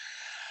 right?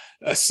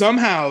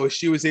 Somehow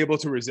she was able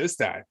to resist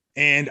that.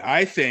 And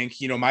I think,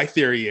 my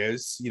theory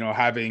is,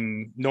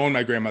 having known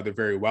my grandmother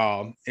very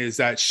well, is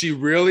that she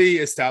really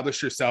established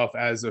herself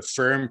as a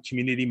firm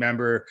community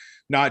member,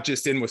 not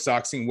just in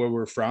Wissahickon, where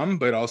we're from,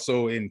 but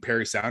also in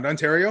Parry Sound,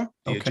 Ontario,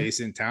 the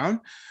adjacent town.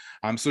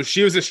 So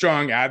she was a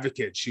strong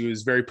advocate. She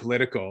was very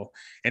political.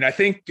 And I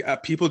think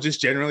people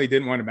just generally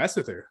didn't want to mess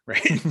with her,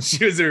 right?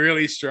 She was a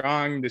really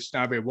strong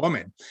Anishinaabe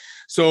woman.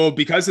 So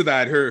because of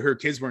that, her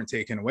kids weren't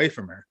taken away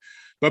from her.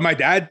 But my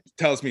dad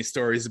tells me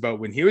stories about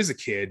when he was a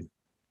kid.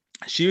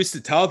 She used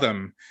to tell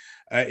them,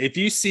 if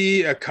you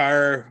see a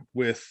car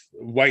with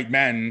white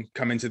men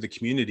come into the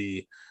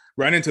community,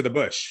 run into the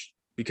bush,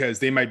 because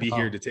they might be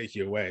here to take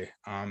you away.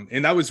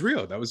 And that was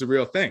real. That was a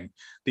real thing.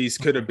 These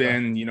could have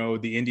been,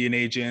 the Indian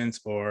agents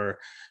or,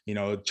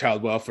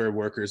 child welfare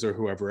workers or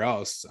whoever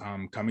else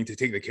coming to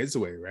take the kids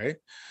away, right?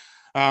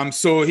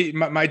 So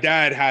my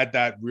dad had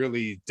that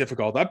really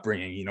difficult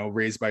upbringing,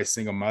 raised by a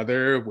single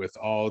mother with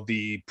all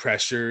the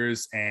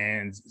pressures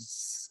and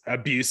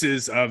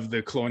abuses of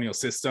the colonial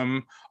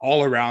system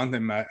all around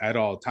him at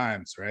all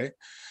times, right?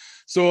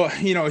 So,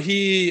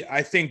 he,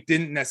 I think,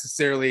 didn't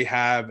necessarily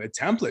have a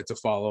template to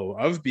follow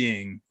of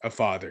being a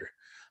father.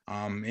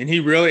 And he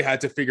really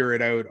had to figure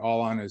it out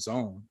all on his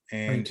own.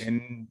 And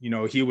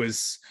he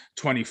was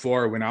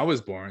 24 when I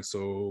was born,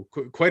 so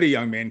quite a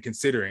young man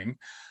considering.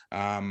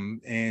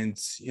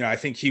 I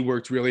think he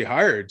worked really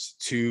hard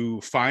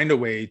to find a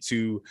way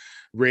to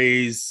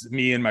raise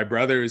me and my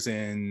brothers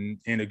in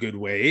a good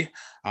way,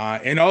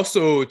 and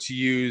also to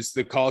use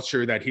the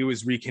culture that he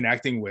was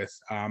reconnecting with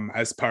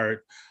as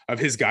part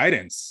his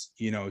guidance,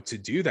 to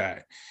do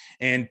that.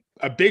 And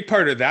a big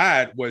part of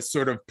that was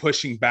sort of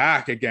pushing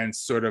back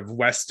against sort of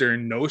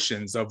Western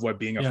notions of what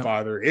being a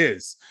father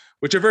is,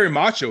 which are very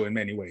macho in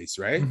many ways,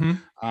 right?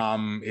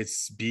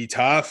 It's be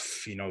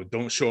tough,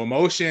 don't show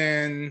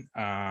emotion,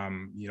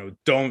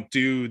 don't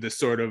do the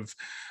sort of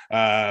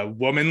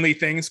womanly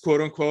things,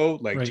 quote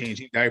unquote, like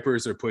changing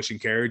diapers or pushing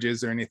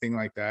carriages or anything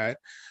like that.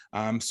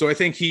 So I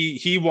think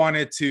he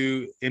wanted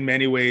to, in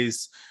many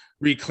ways,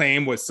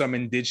 reclaim what some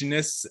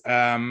indigenous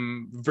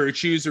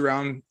virtues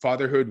around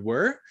fatherhood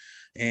were.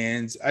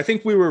 And I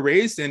think we were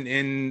raised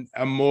in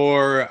a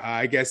more,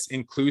 I guess,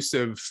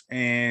 inclusive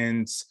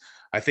and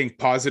I think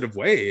positive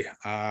way.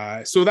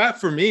 So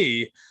that for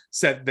me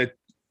set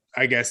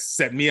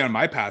me on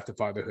my path to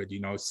fatherhood,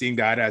 seeing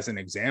that as an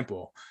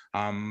example.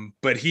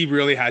 But he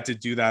really had to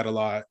do that a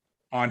lot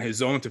on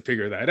his own to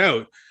figure that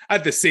out.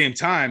 At the same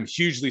time,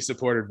 hugely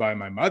supported by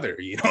my mother,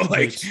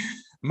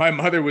 my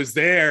mother was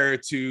there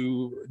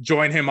to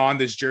join him on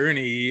this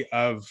journey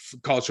of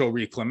cultural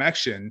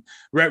reclamation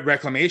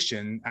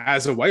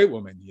as a white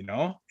woman,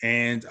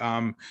 and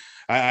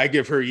I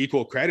give her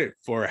equal credit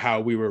for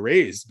how we were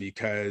raised,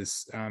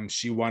 because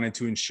she wanted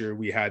to ensure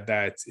we had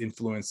that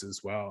influence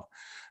as well.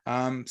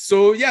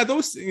 So yeah,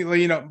 those,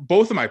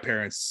 both of my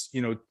parents,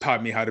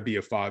 taught me how to be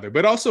a father,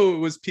 but also it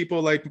was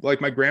people like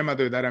my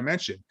grandmother that I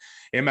mentioned,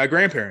 and my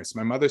grandparents,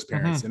 my mother's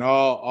parents, and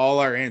all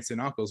our aunts and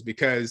uncles,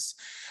 because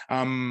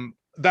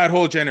that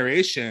whole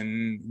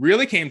generation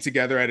really came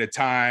together at a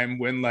time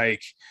when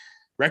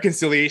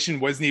reconciliation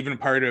wasn't even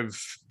part of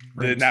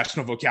the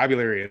national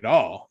vocabulary at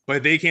all,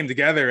 but they came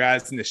together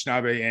as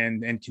Anishinaabe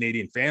and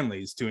Canadian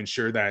families to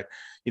ensure that,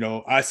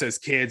 us as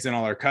kids and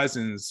all our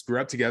cousins grew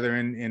up together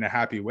in a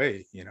happy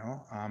way,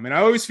 and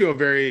I always feel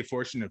very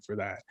fortunate for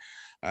that.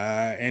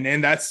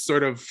 And that's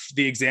sort of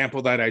the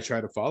example that I try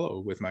to follow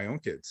with my own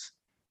kids.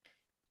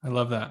 I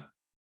love that.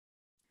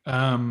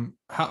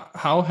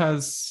 How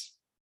has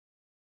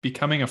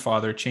becoming a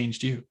father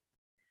changed you?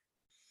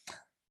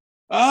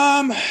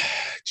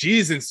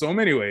 In so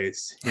many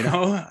ways,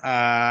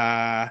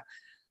 I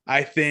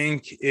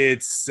think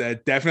it's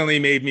definitely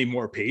made me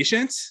more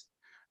patient.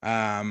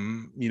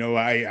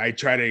 I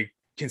try to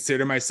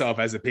consider myself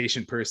as a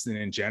patient person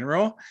in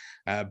general,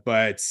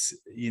 but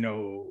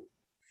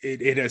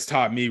it has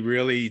taught me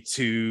really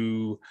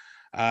to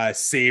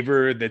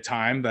savor the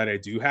time that I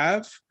do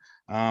have.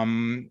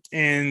 And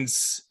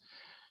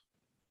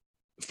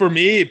for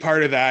me,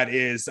 part of that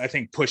is, I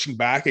think, pushing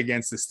back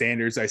against the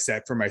standards I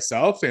set for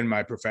myself in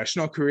my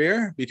professional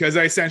career, because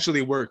I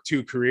essentially worked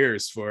two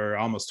careers for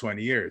almost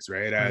 20 years,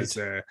 right? As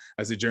a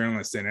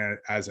journalist and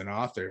as an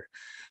author.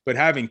 But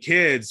having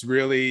kids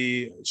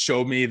really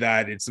showed me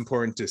that it's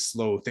important to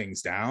slow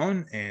things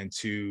down and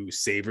to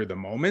savor the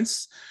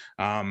moments,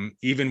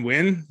 even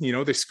when,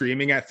 they're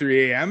screaming at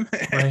 3 a.m.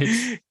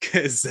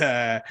 Because,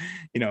 we're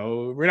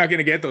not going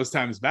to get those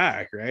times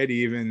back, right?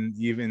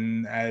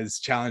 Even as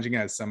challenging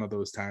as some of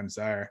those times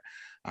are.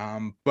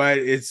 But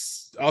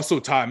it's also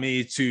taught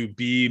me to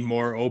be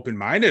more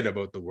open-minded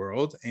about the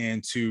world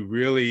and to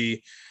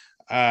really,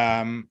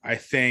 I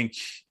think,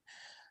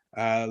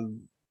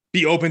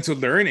 be open to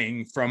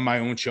learning from my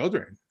own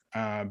children,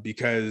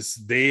 because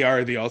they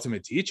are the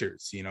ultimate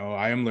teachers.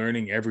 I am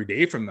learning every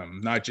day from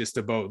them, not just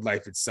about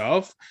life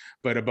itself,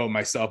 but about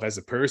myself as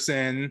a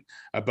person,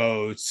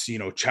 about,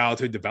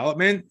 childhood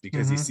development,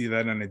 because you see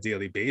that on a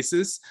daily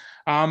basis,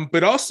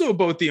 but also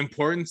about the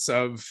importance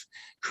of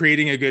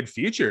creating a good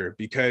future,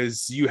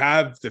 because you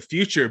have the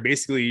future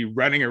basically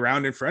running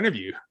around in front of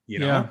you,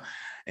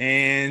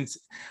 and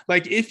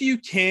if you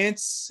can't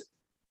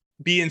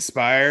be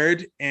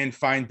inspired and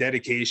find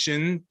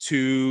dedication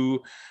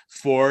to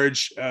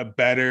forge a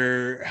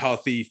better,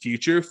 healthy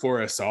future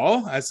for us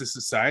all as a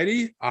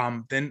society,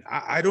 then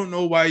I don't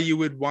know why you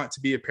would want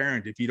to be a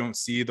parent if you don't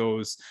see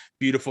those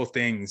beautiful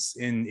things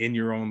in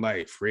your own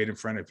life right in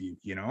front of you,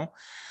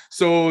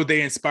 So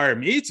they inspire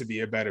me to be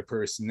a better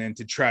person and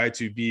to try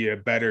to be a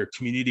better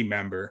community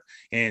member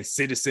and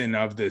citizen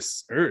of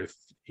this earth.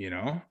 These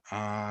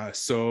are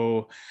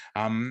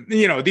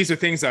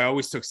things I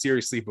always took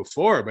seriously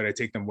before, but I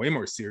take them way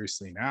more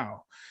seriously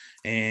now.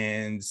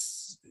 And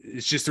it's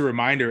just a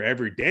reminder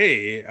every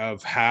day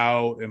of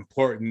how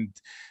important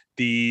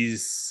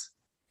these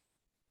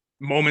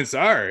moments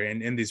are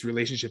and these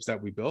relationships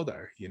that we build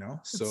are,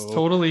 so it's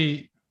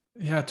totally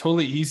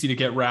easy to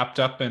get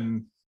wrapped up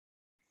in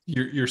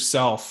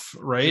yourself,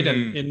 right?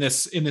 And in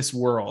this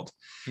world,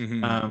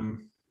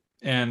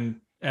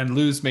 and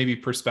lose maybe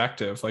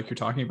perspective, like you're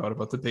talking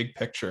about the big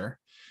picture.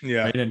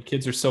 Right? And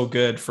kids are so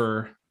good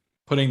for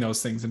putting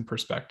those things in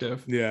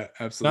perspective. Yeah,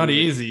 absolutely. Not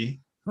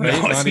easy,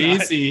 right? No, not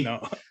easy.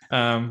 No.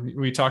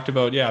 We talked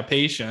about,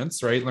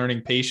 patience, right? Learning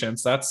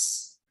patience.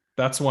 That's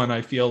one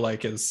I feel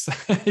like is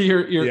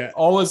you're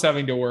always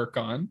having to work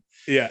on.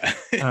 Yeah.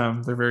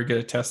 They're very good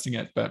at testing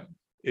it, but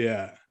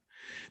yeah.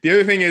 The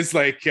other thing is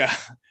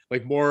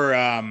more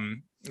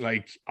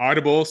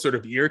audible sort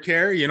of ear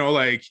care,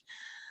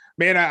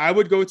 man, I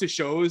would go to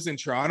shows in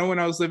Toronto when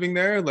I was living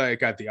there,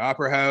 at the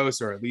Opera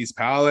House or at Lee's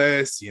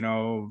Palace,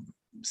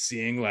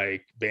 seeing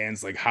like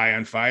bands like High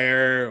on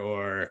Fire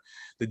or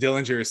the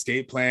Dillinger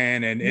Escape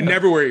Plan and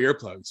never wear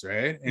earplugs,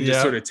 right? And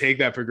just sort of take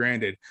that for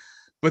granted.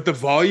 But the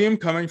volume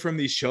coming from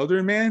these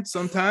children, man,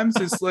 sometimes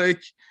it's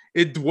like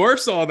it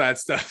dwarfs all that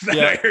stuff that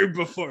I heard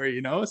before,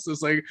 you know? So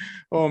it's like,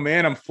 oh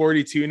man, I'm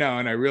 42 now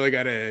and I really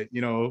got to,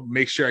 you know,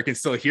 make sure I can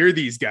still hear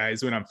these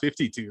guys when I'm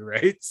 52,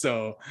 right?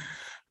 So,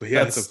 but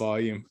yeah, it's a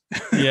volume.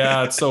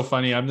 Yeah, it's so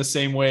funny. I'm the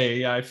same way.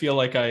 Yeah, I feel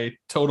like I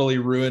totally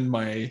ruined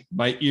my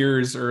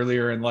ears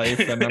earlier in life,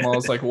 and I'm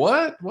always like,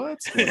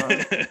 what's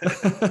going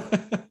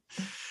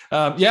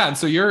on? Yeah, and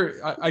so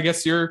I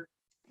guess you're,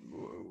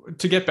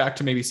 to get back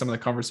to maybe some of the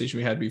conversation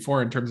we had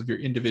before in terms of your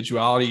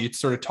individuality, you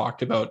sort of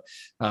talked about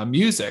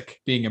music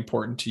being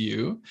important to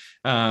you.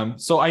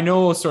 So I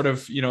know sort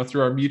of, you know,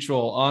 through our mutual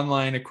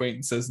online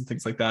acquaintances and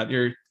things like that,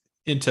 you're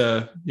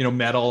into, you know,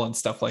 metal and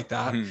stuff like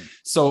that.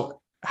 So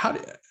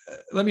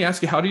let me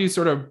ask you, how do you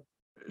sort of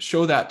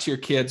show that to your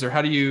kids, or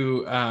how do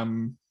you,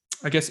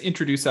 I guess,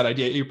 introduce that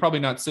idea? You're probably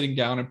not sitting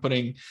down and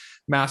putting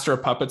Master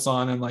of Puppets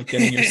on and like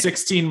getting your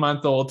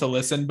 16-month-old to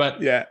listen,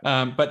 but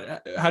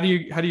but how do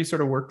you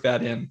sort of work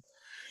that in?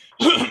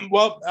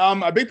 Well,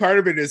 a big part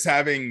of it is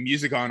having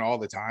music on all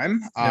the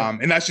time.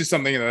 And that's just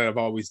something that I've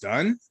always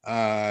done,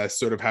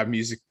 sort of have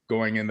music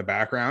going in the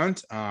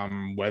background,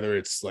 whether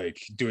it's like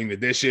doing the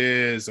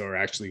dishes or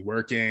actually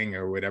working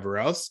or whatever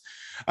else.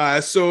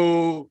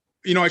 So,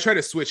 you know, I try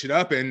to switch it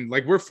up, and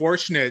like, we're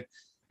fortunate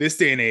this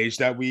day and age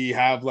that we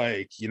have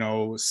like, you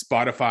know,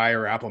 Spotify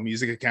or Apple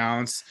Music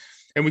accounts,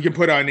 and we can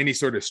put on any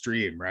sort of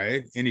stream,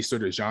 right? Any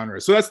sort of genre.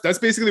 So that's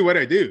basically what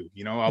I do.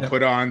 You know, I'll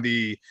put on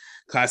the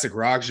classic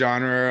rock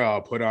genre,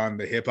 I'll put on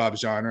the hip hop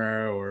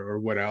genre or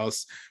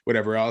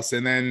whatever else.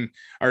 And then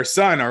our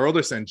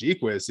older son,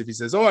 Jequis, if he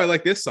says, oh, I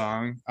like this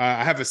song,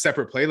 I have a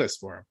separate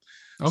playlist for him.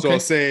 Okay. So I'll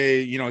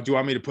say, you know, do you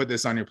want me to put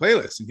this on your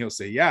playlist? And he'll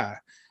say, yeah.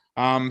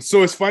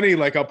 So it's funny,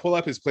 like I'll pull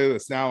up his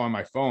playlist now on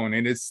my phone,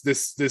 and it's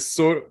this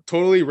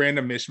totally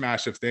random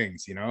mishmash of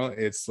things, you know.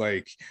 It's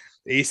like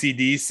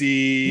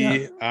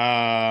AC/DC,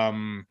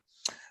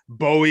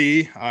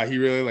 Bowie, he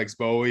really likes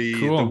Bowie,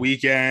 cool. The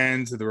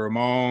Weeknd, the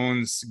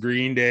Ramones,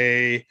 Green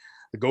Day,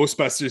 the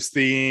Ghostbusters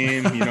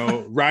theme, you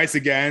know, Rise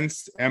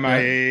Against,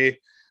 MIA,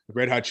 the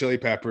Red Hot Chili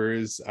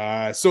Peppers.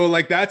 So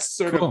like that's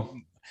sort of,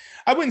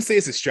 I wouldn't say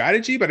it's a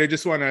strategy, but I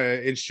just want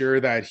to ensure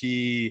that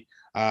he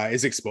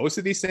is exposed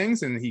to these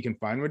things and he can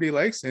find what he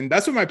likes. And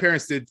that's what my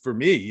parents did for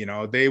me. You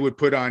know, they would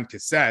put on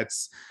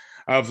cassettes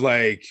of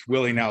like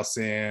Willie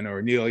Nelson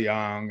or Neil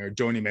Young or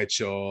Joni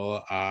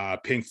Mitchell,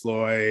 Pink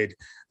Floyd,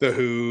 The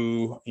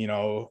Who, you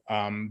know,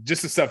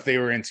 just the stuff they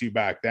were into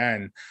back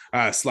then,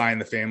 Sly and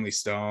the Family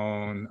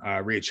Stone,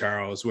 Ray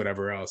Charles,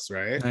 whatever else,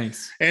 right?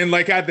 Nice. And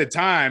like at the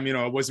time, you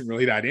know, I wasn't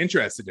really that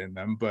interested in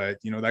them, but,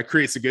 you know, that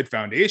creates a good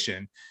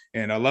foundation.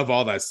 And I love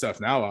all that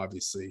stuff now,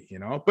 obviously, you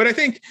know. But I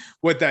think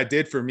what that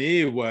did for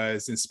me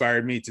was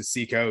inspired me to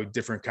seek out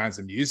different kinds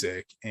of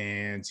music.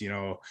 And, you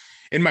know,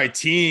 in my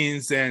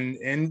teens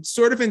and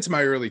sort of into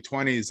my early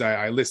 20s,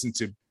 I listened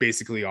to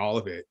basically all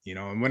of it, you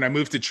know. And when I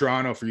moved to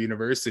Toronto for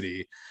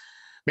university,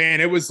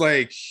 man, it was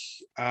like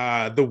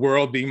the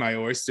world being my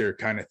oyster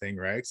kind of thing,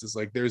 right? So it's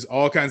like there's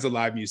all kinds of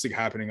live music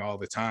happening all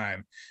the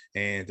time.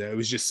 And it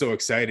was just so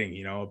exciting,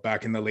 you know,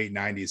 back in the late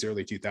 90s,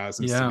 early 2000s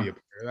to be a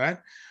part of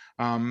that.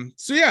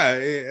 So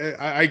yeah,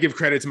 I give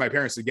credit to my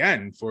parents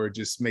again for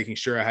just making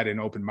sure I had an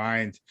open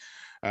mind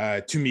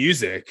to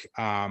music.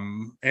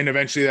 And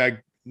eventually that,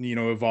 you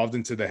know, evolved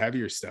into the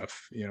heavier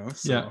stuff, you know?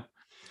 So. Yeah.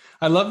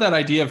 I love that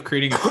idea of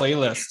creating a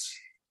playlist.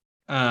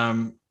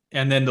 And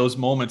then those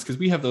moments, because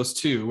we have those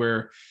too,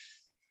 where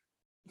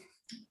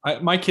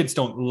my kids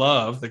don't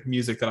love the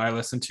music that I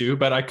listen to,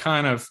 but I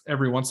kind of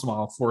every once in a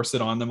while force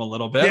it on them a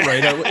little bit,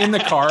 right? In the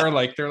car,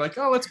 like they're like,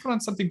 oh, let's put on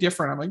something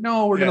different. I'm like,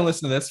 no, we're going to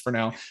listen to this for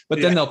now. But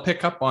then they'll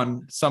pick up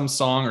on some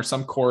song or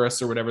some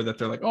chorus or whatever that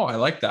they're like, oh, I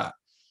like that.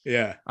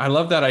 Yeah. I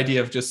love that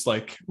idea of just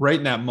like right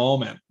in that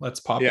moment, let's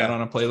pop that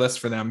on a playlist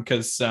for them.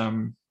 Because,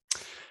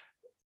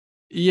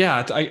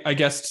 I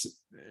guess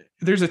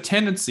there's a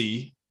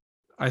tendency,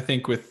 I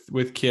think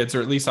with kids,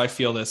 or at least I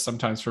feel this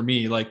sometimes for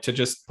me, like to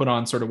just put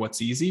on sort of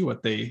what's easy,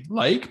 what they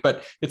like,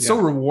 but it's so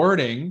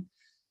rewarding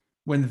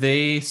when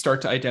they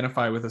start to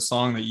identify with a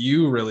song that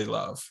you really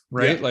love,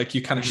 right? Yeah. Like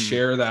you kind of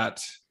share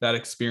that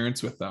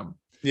experience with them.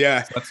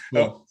 Yeah. So that's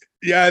cool.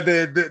 Yeah,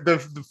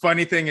 the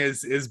funny thing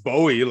is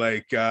Bowie,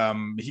 like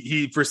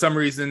he for some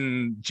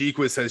reason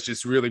Jequis has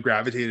just really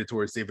gravitated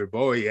towards David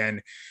Bowie,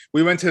 and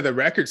we went to the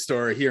record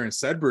store here in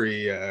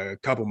Sudbury a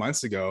couple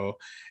months ago,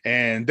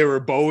 and there were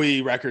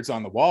Bowie records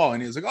on the wall,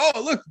 and he was like,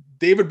 "Oh, look,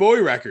 David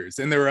Bowie records,"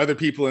 and there were other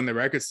people in the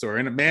record store,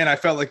 and man, I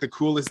felt like the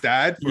coolest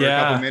dad for a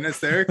couple minutes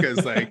there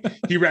because like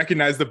he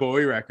recognized the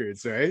Bowie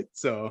records, right?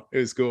 So it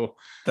was cool.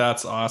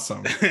 That's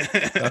awesome.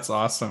 That's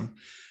awesome.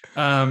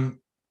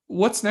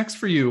 What's next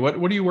for you? What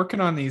are you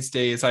working on these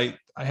days? I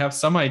have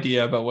some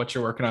idea about what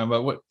you're working on,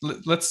 but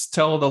let's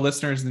tell the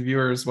listeners and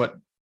viewers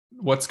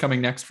what's coming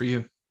next for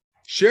you.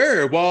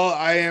 Sure. Well,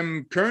 I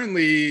am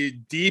currently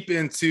deep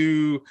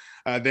into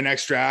the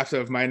next draft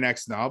of my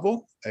next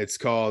novel. It's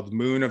called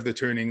Moon of the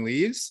Turning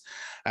Leaves.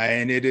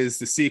 and it is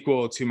the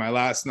sequel to my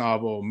last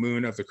novel,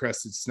 Moon of the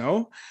Crusted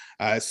Snow.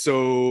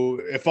 So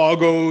if all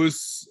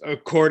goes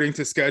according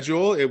to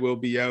schedule, it will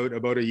be out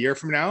about a year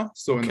from now,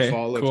 so in the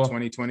fall of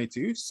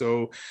 2022.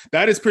 So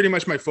that is pretty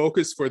much my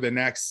focus for the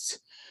next,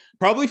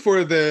 probably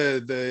for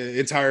the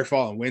entire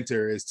fall and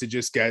winter, is to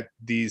just get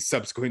these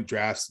subsequent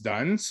drafts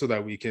done so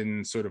that we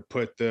can sort of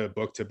put the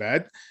book to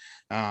bed.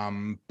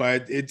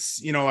 But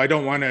it's, I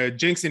don't want to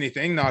jinx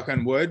anything, knock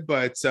on wood,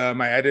 but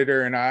my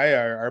editor and I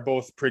are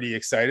both pretty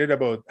excited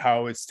about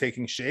how it's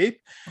taking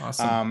shape.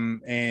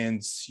 Awesome.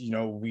 And,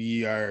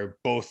 we are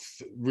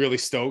both really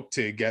stoked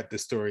to get the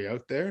story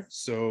out there.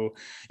 So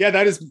yeah,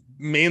 that is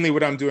mainly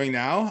what I'm doing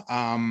now.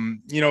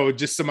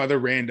 Just some other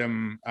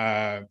random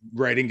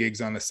writing gigs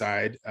on the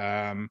side.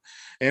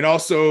 And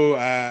also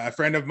a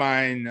friend of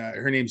mine,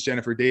 her name's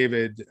Jennifer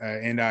David,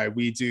 and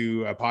we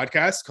do a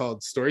podcast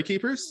called Story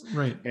Keepers.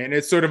 Right. And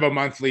it's sort of a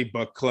monthly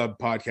book club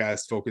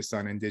podcast focused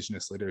on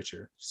Indigenous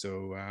literature.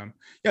 So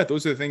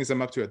those are the things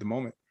I'm up to at the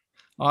moment.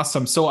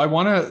 Awesome. So I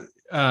want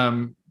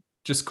to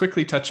just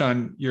quickly touch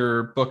on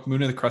your book,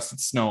 Moon of the Crusted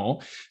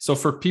Snow. So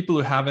for people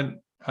who haven't,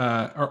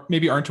 or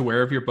maybe aren't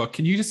aware of your book,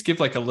 can you just give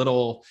like a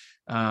little,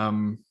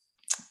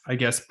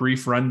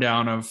 brief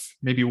rundown of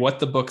maybe what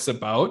the book's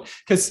about?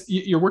 Because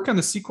you're working on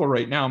the sequel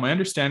right now. My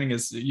understanding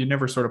is you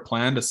never sort of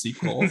planned a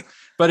sequel,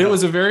 but it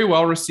was a very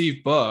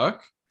well-received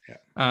book.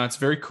 Yeah. It's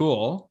very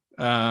cool.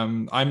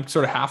 I'm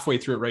sort of halfway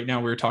through it right now.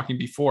 We were talking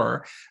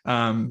before,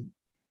 and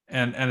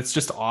it's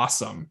just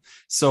awesome.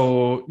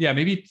 So yeah,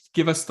 maybe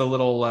give us the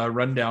little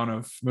rundown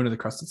of Moon of the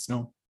Crusted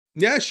Snow.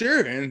 Yeah,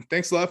 sure. And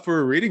thanks a lot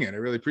for reading it. I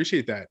really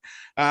appreciate that.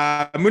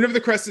 Moon of the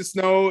Crusted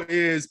Snow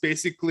is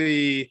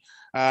basically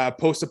a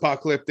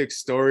post-apocalyptic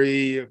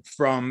story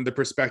from the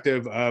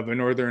perspective of a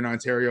Northern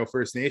Ontario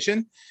First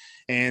Nation.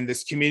 And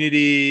this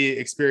community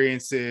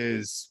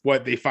experiences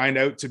what they find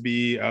out to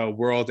be a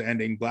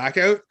world-ending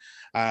blackout.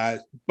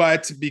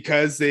 But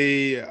because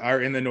they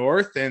are in the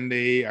north and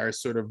they are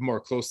sort of more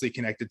closely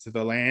connected to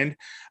the land,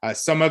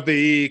 some of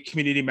the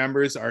community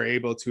members are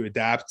able to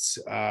adapt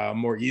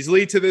more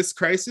easily to this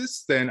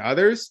crisis than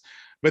others.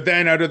 But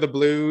then out of the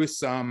blue,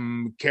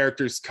 some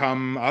characters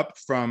come up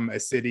from a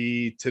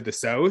city to the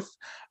south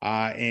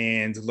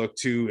and look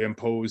to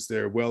impose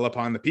their will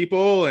upon the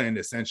people and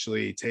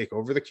essentially take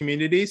over the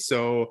community.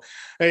 So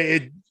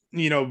it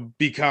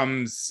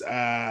becomes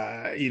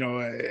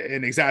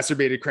an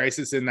exacerbated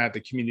crisis in that the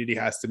community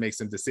has to make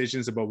some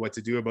decisions about what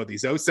to do about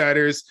these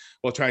outsiders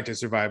while trying to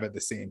survive at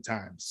the same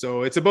time.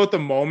 So it's about the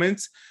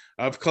moment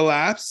of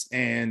collapse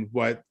and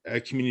what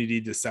a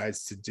community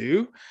decides to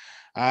do.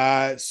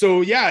 It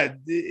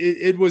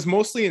was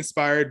mostly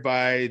inspired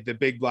by the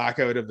big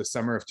blackout of the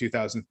summer of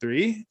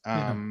 2003.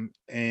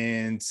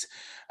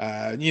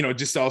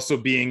 Just also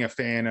being a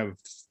fan of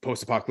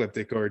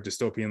post-apocalyptic or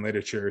dystopian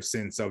literature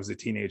since I was a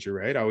teenager,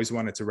 right? I always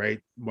wanted to write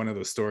one of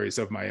those stories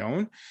of my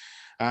own.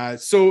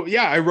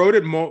 I wrote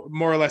it more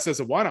or less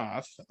as a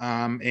one-off,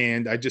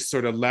 and I just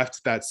sort of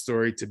left that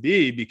story to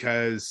be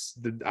because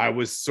I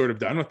was sort of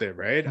done with it,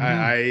 right? Mm-hmm.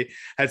 I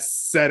had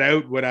set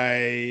out what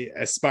I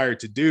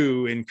aspired to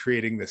do in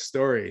creating this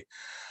story.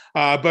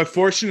 But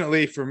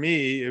fortunately for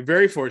me,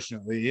 very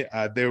fortunately,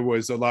 there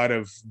was a lot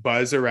of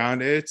buzz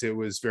around it. It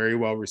was very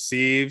well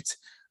received.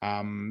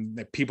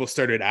 People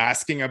started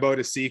asking about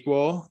a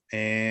sequel,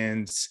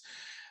 and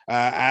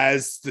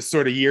as the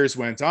sort of years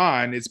went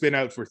on, it's been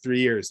out for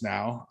 3 years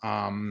now.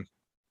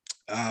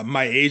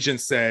 My agent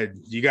said,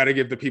 you got to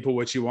give the people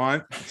what you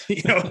want,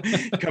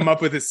 come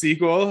up with a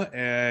sequel.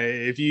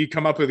 If you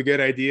come up with a good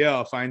idea,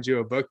 I'll find you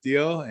a book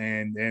deal.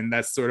 And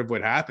that's sort of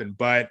what happened.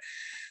 But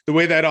the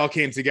way that all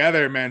came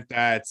together meant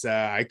that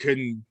I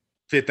couldn't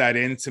fit that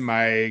into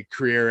my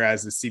career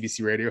as a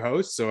CBC radio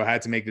host. So I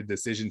had to make the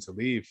decision to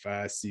leave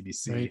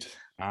CBC. Right.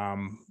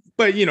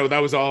 But,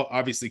 that was all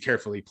obviously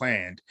carefully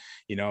planned.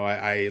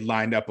 I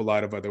lined up a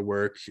lot of other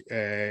work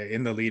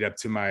in the lead up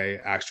to my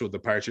actual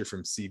departure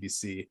from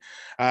CBC.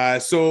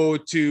 So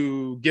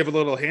to give a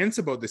little hint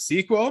about the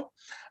sequel,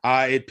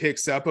 it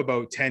picks up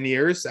about 10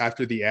 years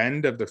after the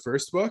end of the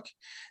first book.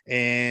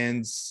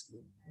 And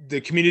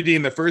the community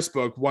in the first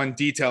book, one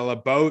detail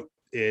about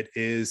it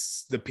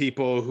is the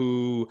people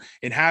who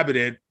inhabit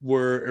it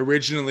were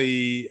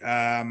originally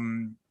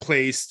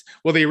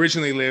they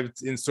originally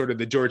lived in sort of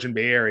the Georgian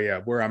Bay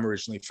area where I'm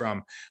originally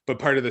from, but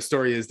part of the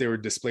story is they were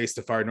displaced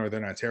to far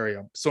northern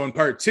Ontario. So in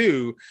part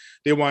 2,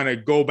 they want to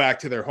go back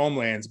to their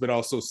homelands, but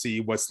also see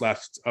what's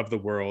left of the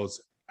world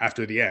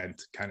after the end,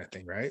 kind of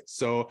thing, right?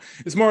 So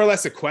it's more or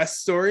less a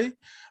quest story.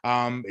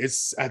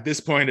 It's at this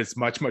point, it's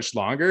much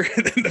longer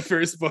than the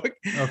first book.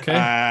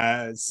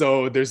 Okay.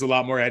 So there's a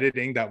lot more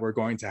editing that we're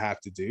going to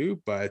have to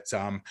do, but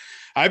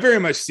I very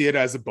much see it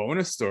as a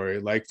bonus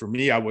story. Like for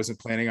me, I wasn't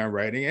planning on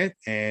writing it,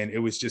 and it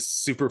was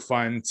just super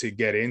fun to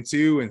get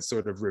into and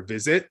sort of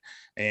revisit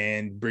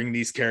and bring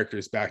these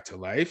characters back to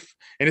life.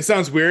 And it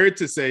sounds weird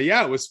to say,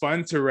 yeah, it was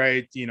fun to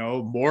write,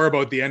 more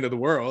about the end of the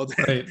world,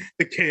 Right. and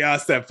the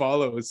chaos that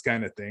follows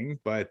kind of thing.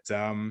 But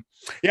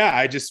yeah,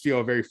 I just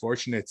feel very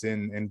fortunate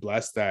and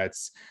blessed that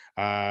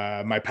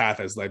my path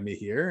has led me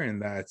here,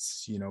 and that,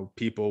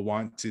 people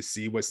want to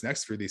see what's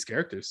next for these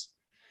characters.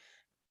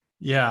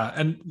 Yeah.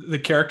 And the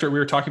character, we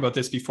were talking about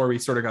this before we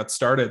sort of got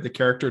started. The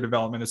character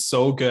development is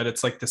so good.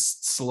 It's like this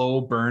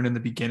slow burn in the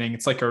beginning.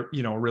 It's like a,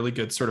 really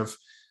good sort of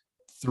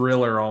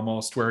thriller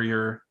almost, where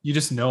you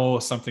just know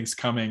something's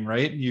coming,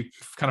 right? You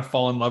kind of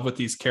fall in love with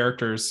these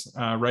characters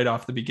right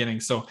off the beginning.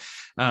 So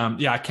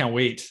yeah, I can't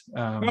wait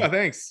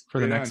Thanks for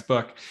the next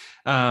book.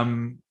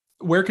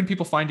 Where can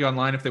people find you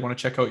online if they want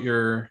to check out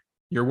your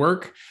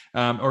work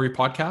or your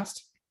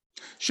podcast?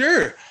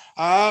 Sure.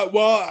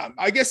 Well,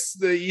 I guess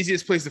the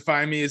easiest place to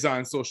find me is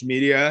on social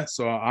media.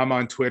 So I'm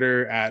on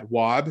Twitter at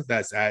Waub,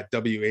 that's at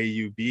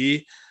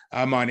WAUB.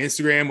 I'm on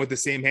Instagram with the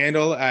same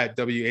handle at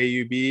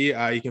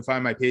WAUB. You can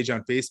find my page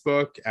on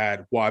Facebook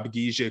at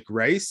Waubgeshig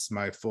Rice,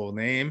 my full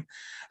name.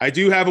 I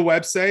do have a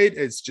website.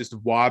 It's just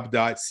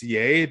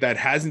waub.ca. That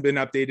hasn't been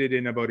updated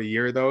in about a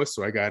year though.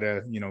 So I got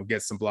to,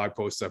 get some blog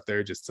posts up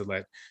there just to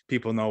let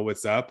people know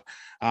what's up.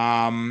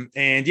 And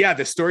yeah,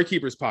 the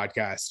Storykeepers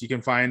podcast, you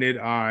can find it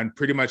on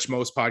pretty much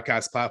most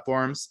podcast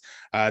platforms.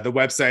 The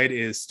website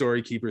is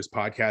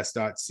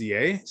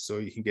storykeeperspodcast.ca. So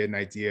you can get an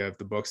idea of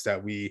the books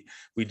that we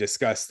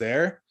discuss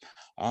there.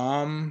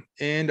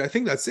 And I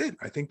think that's it.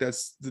 I think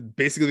that's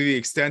basically the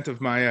extent of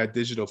my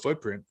digital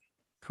footprint.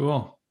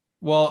 Cool.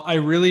 Well, I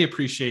really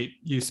appreciate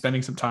you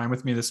spending some time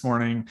with me this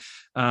morning,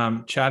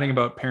 chatting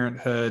about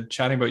parenthood,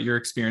 chatting about your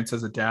experience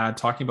as a dad,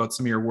 talking about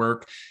some of your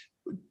work.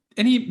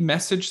 Any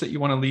message that you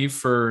want to leave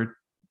for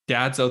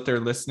dads out there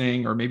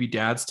listening, or maybe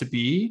dads to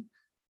be?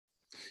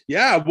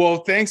 Yeah,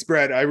 well, thanks,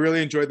 Brett. I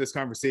really enjoyed this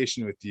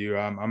conversation with you.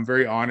 I'm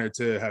very honored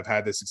to have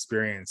had this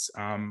experience.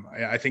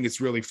 I think it's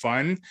really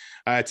fun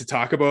to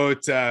talk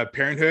about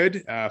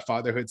parenthood,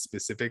 fatherhood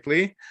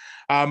specifically.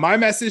 My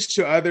message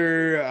to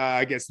other,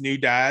 I guess, new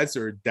dads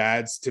or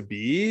dads to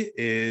be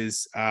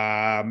is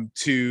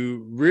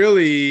to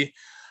really,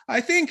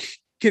 I think,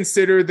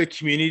 consider the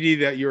community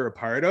that you're a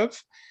part of,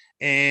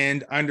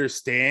 and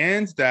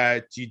understand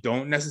that you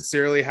don't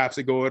necessarily have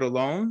to go it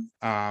alone,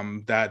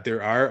 that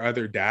there are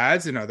other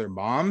dads and other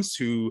moms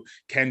who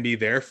can be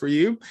there for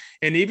you.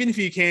 And even if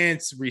you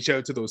can't reach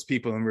out to those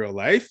people in real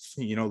life,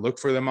 look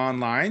for them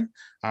online.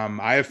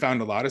 I have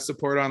found a lot of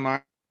support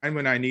online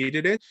when I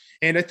needed it.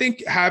 And I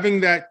think having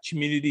that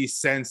community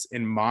sense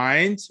in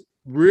mind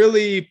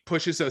really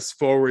pushes us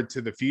forward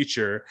to the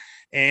future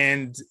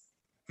and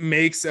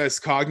makes us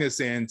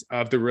cognizant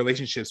of the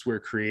relationships we're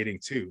creating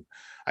too.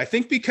 I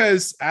think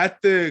because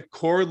at the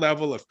core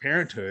level of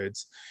parenthood,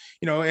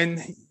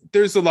 and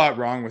there's a lot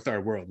wrong with our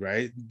world,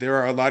 right? There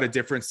are a lot of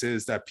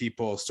differences that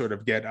people sort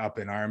of get up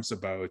in arms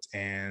about.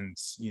 And,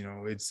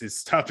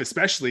 it's tough,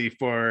 especially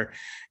for,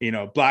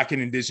 Black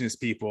and Indigenous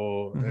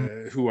people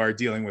who are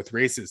dealing with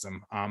racism.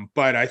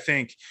 But I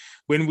think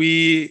when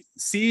we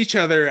see each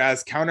other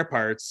as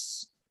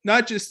counterparts,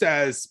 not just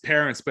as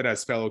parents, but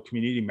as fellow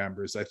community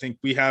members, I think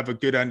we have a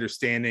good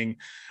understanding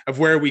of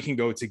where we can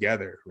go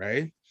together,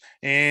 right?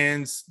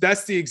 And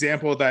that's the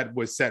example that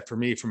was set for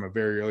me from a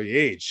very early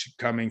age,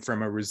 coming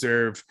from a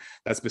reserve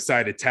that's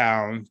beside a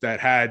town that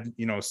had,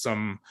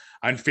 some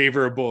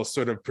unfavorable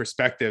sort of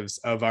perspectives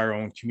of our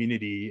own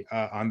community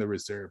on the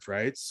reserve,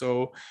 right?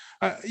 So,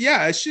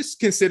 yeah, it's just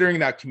considering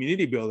that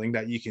community building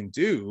that you can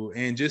do,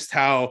 and just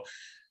how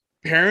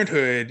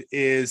parenthood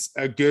is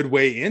a good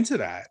way into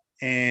that,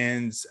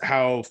 and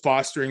how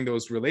fostering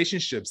those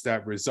relationships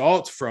that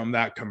result from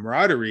that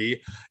camaraderie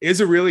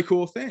is a really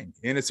cool thing.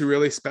 And it's a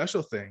really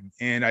special thing.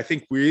 And I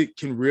think we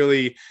can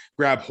really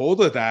grab hold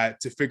of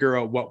that to figure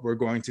out what we're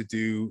going to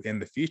do in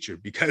the future,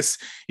 because,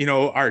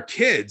 our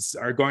kids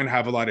are going to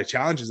have a lot of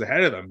challenges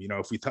ahead of them.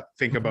 If we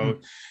think about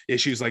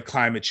issues like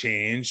climate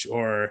change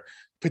or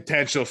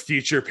potential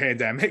future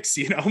pandemics,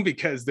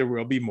 because there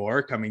will be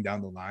more coming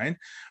down the line.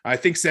 I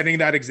think setting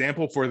that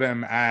example for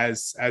them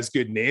as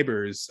good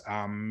neighbors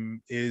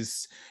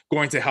is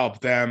going to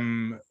help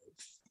them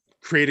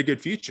create a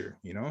good future,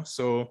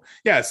 So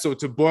yeah, so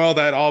to boil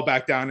that all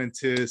back down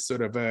into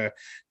sort of a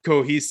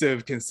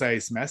cohesive,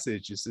 concise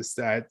message is just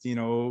that,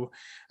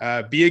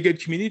 be a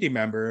good community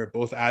member,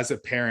 both as a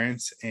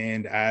parent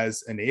and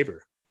as a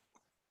neighbor.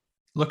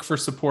 Look for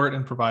support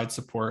and provide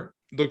support.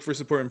 Look for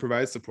support and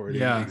provide support.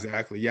 Yeah,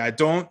 exactly. Yeah.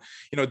 Don't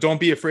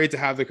be afraid to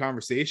have the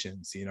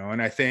conversations, and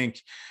I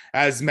think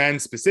as men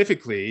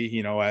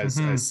specifically,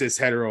 as cis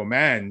hetero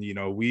men,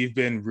 we've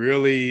been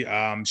really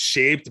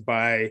shaped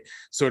by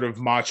sort of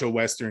macho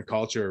Western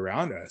culture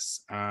around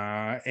us.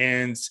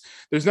 And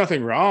there's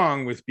nothing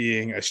wrong with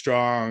being a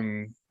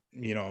strong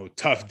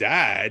tough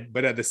dad,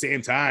 but at the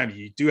same time,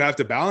 you do have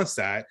to balance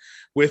that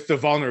with the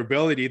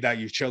vulnerability that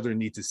your children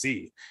need to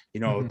see.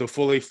 The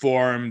fully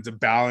formed,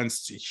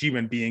 balanced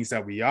human beings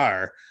that we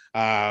are.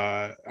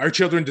 Our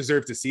children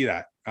deserve to see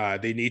that.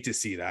 They need to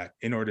see that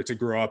in order to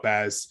grow up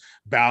as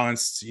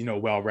balanced,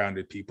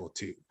 well-rounded people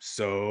too.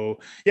 So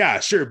yeah,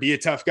 sure, be a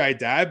tough guy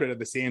dad, but at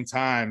the same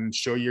time,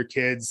 show your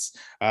kids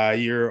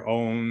your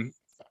own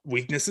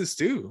weaknesses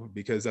too,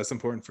 because that's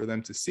important for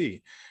them to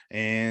see.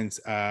 And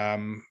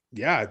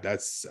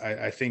that's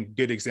I think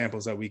good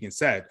examples that we can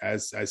set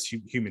as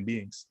human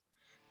beings.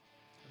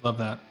 Love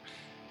that.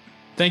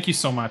 Thank you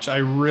so much. I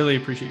really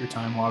appreciate your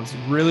time, Wob. It's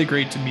really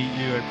great to meet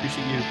you. I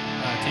appreciate you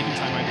taking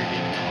time out of your day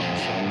to come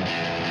on the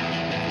show.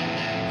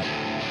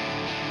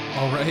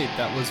 All right,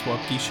 that was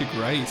Waubgeshig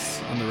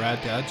Rice on the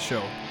Rad Dad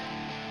Show.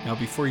 Now,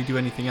 before you do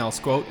anything else,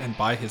 go out and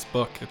buy his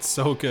book. It's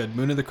so good.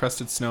 Moon of the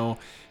Crusted Snow.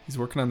 He's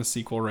working on the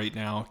sequel right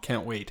now.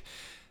 Can't wait.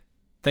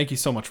 Thank you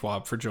so much,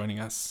 Wob, for joining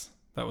us.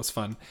 That was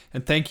fun.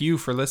 And thank you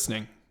for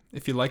listening.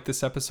 If you liked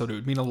this episode, it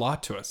would mean a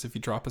lot to us if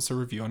you drop us a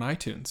review on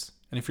iTunes.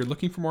 And if you're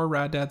looking for more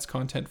Rad Dads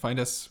content, find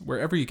us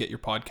wherever you get your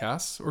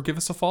podcasts or give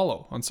us a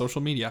follow on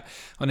social media.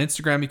 On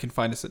Instagram, you can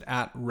find us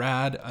at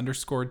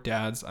rad_dads_show.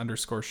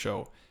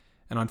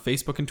 And on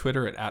Facebook and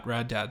Twitter at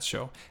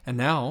 @raddadshow. And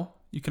now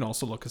you can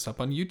also look us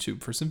up on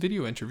YouTube for some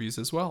video interviews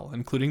as well,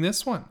 including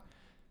this one.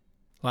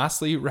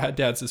 Lastly, Rad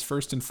Dads is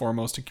first and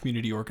foremost a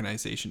community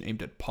organization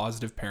aimed at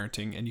positive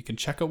parenting, and you can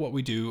check out what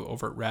we do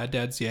over at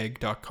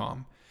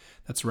raddadsyeg.com.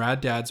 That's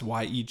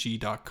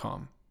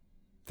raddadsyeg.com.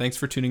 Thanks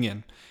for tuning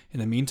in. In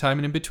the meantime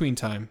and in between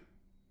time,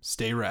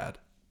 stay rad.